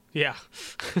year. Yeah.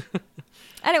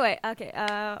 Anyway, okay.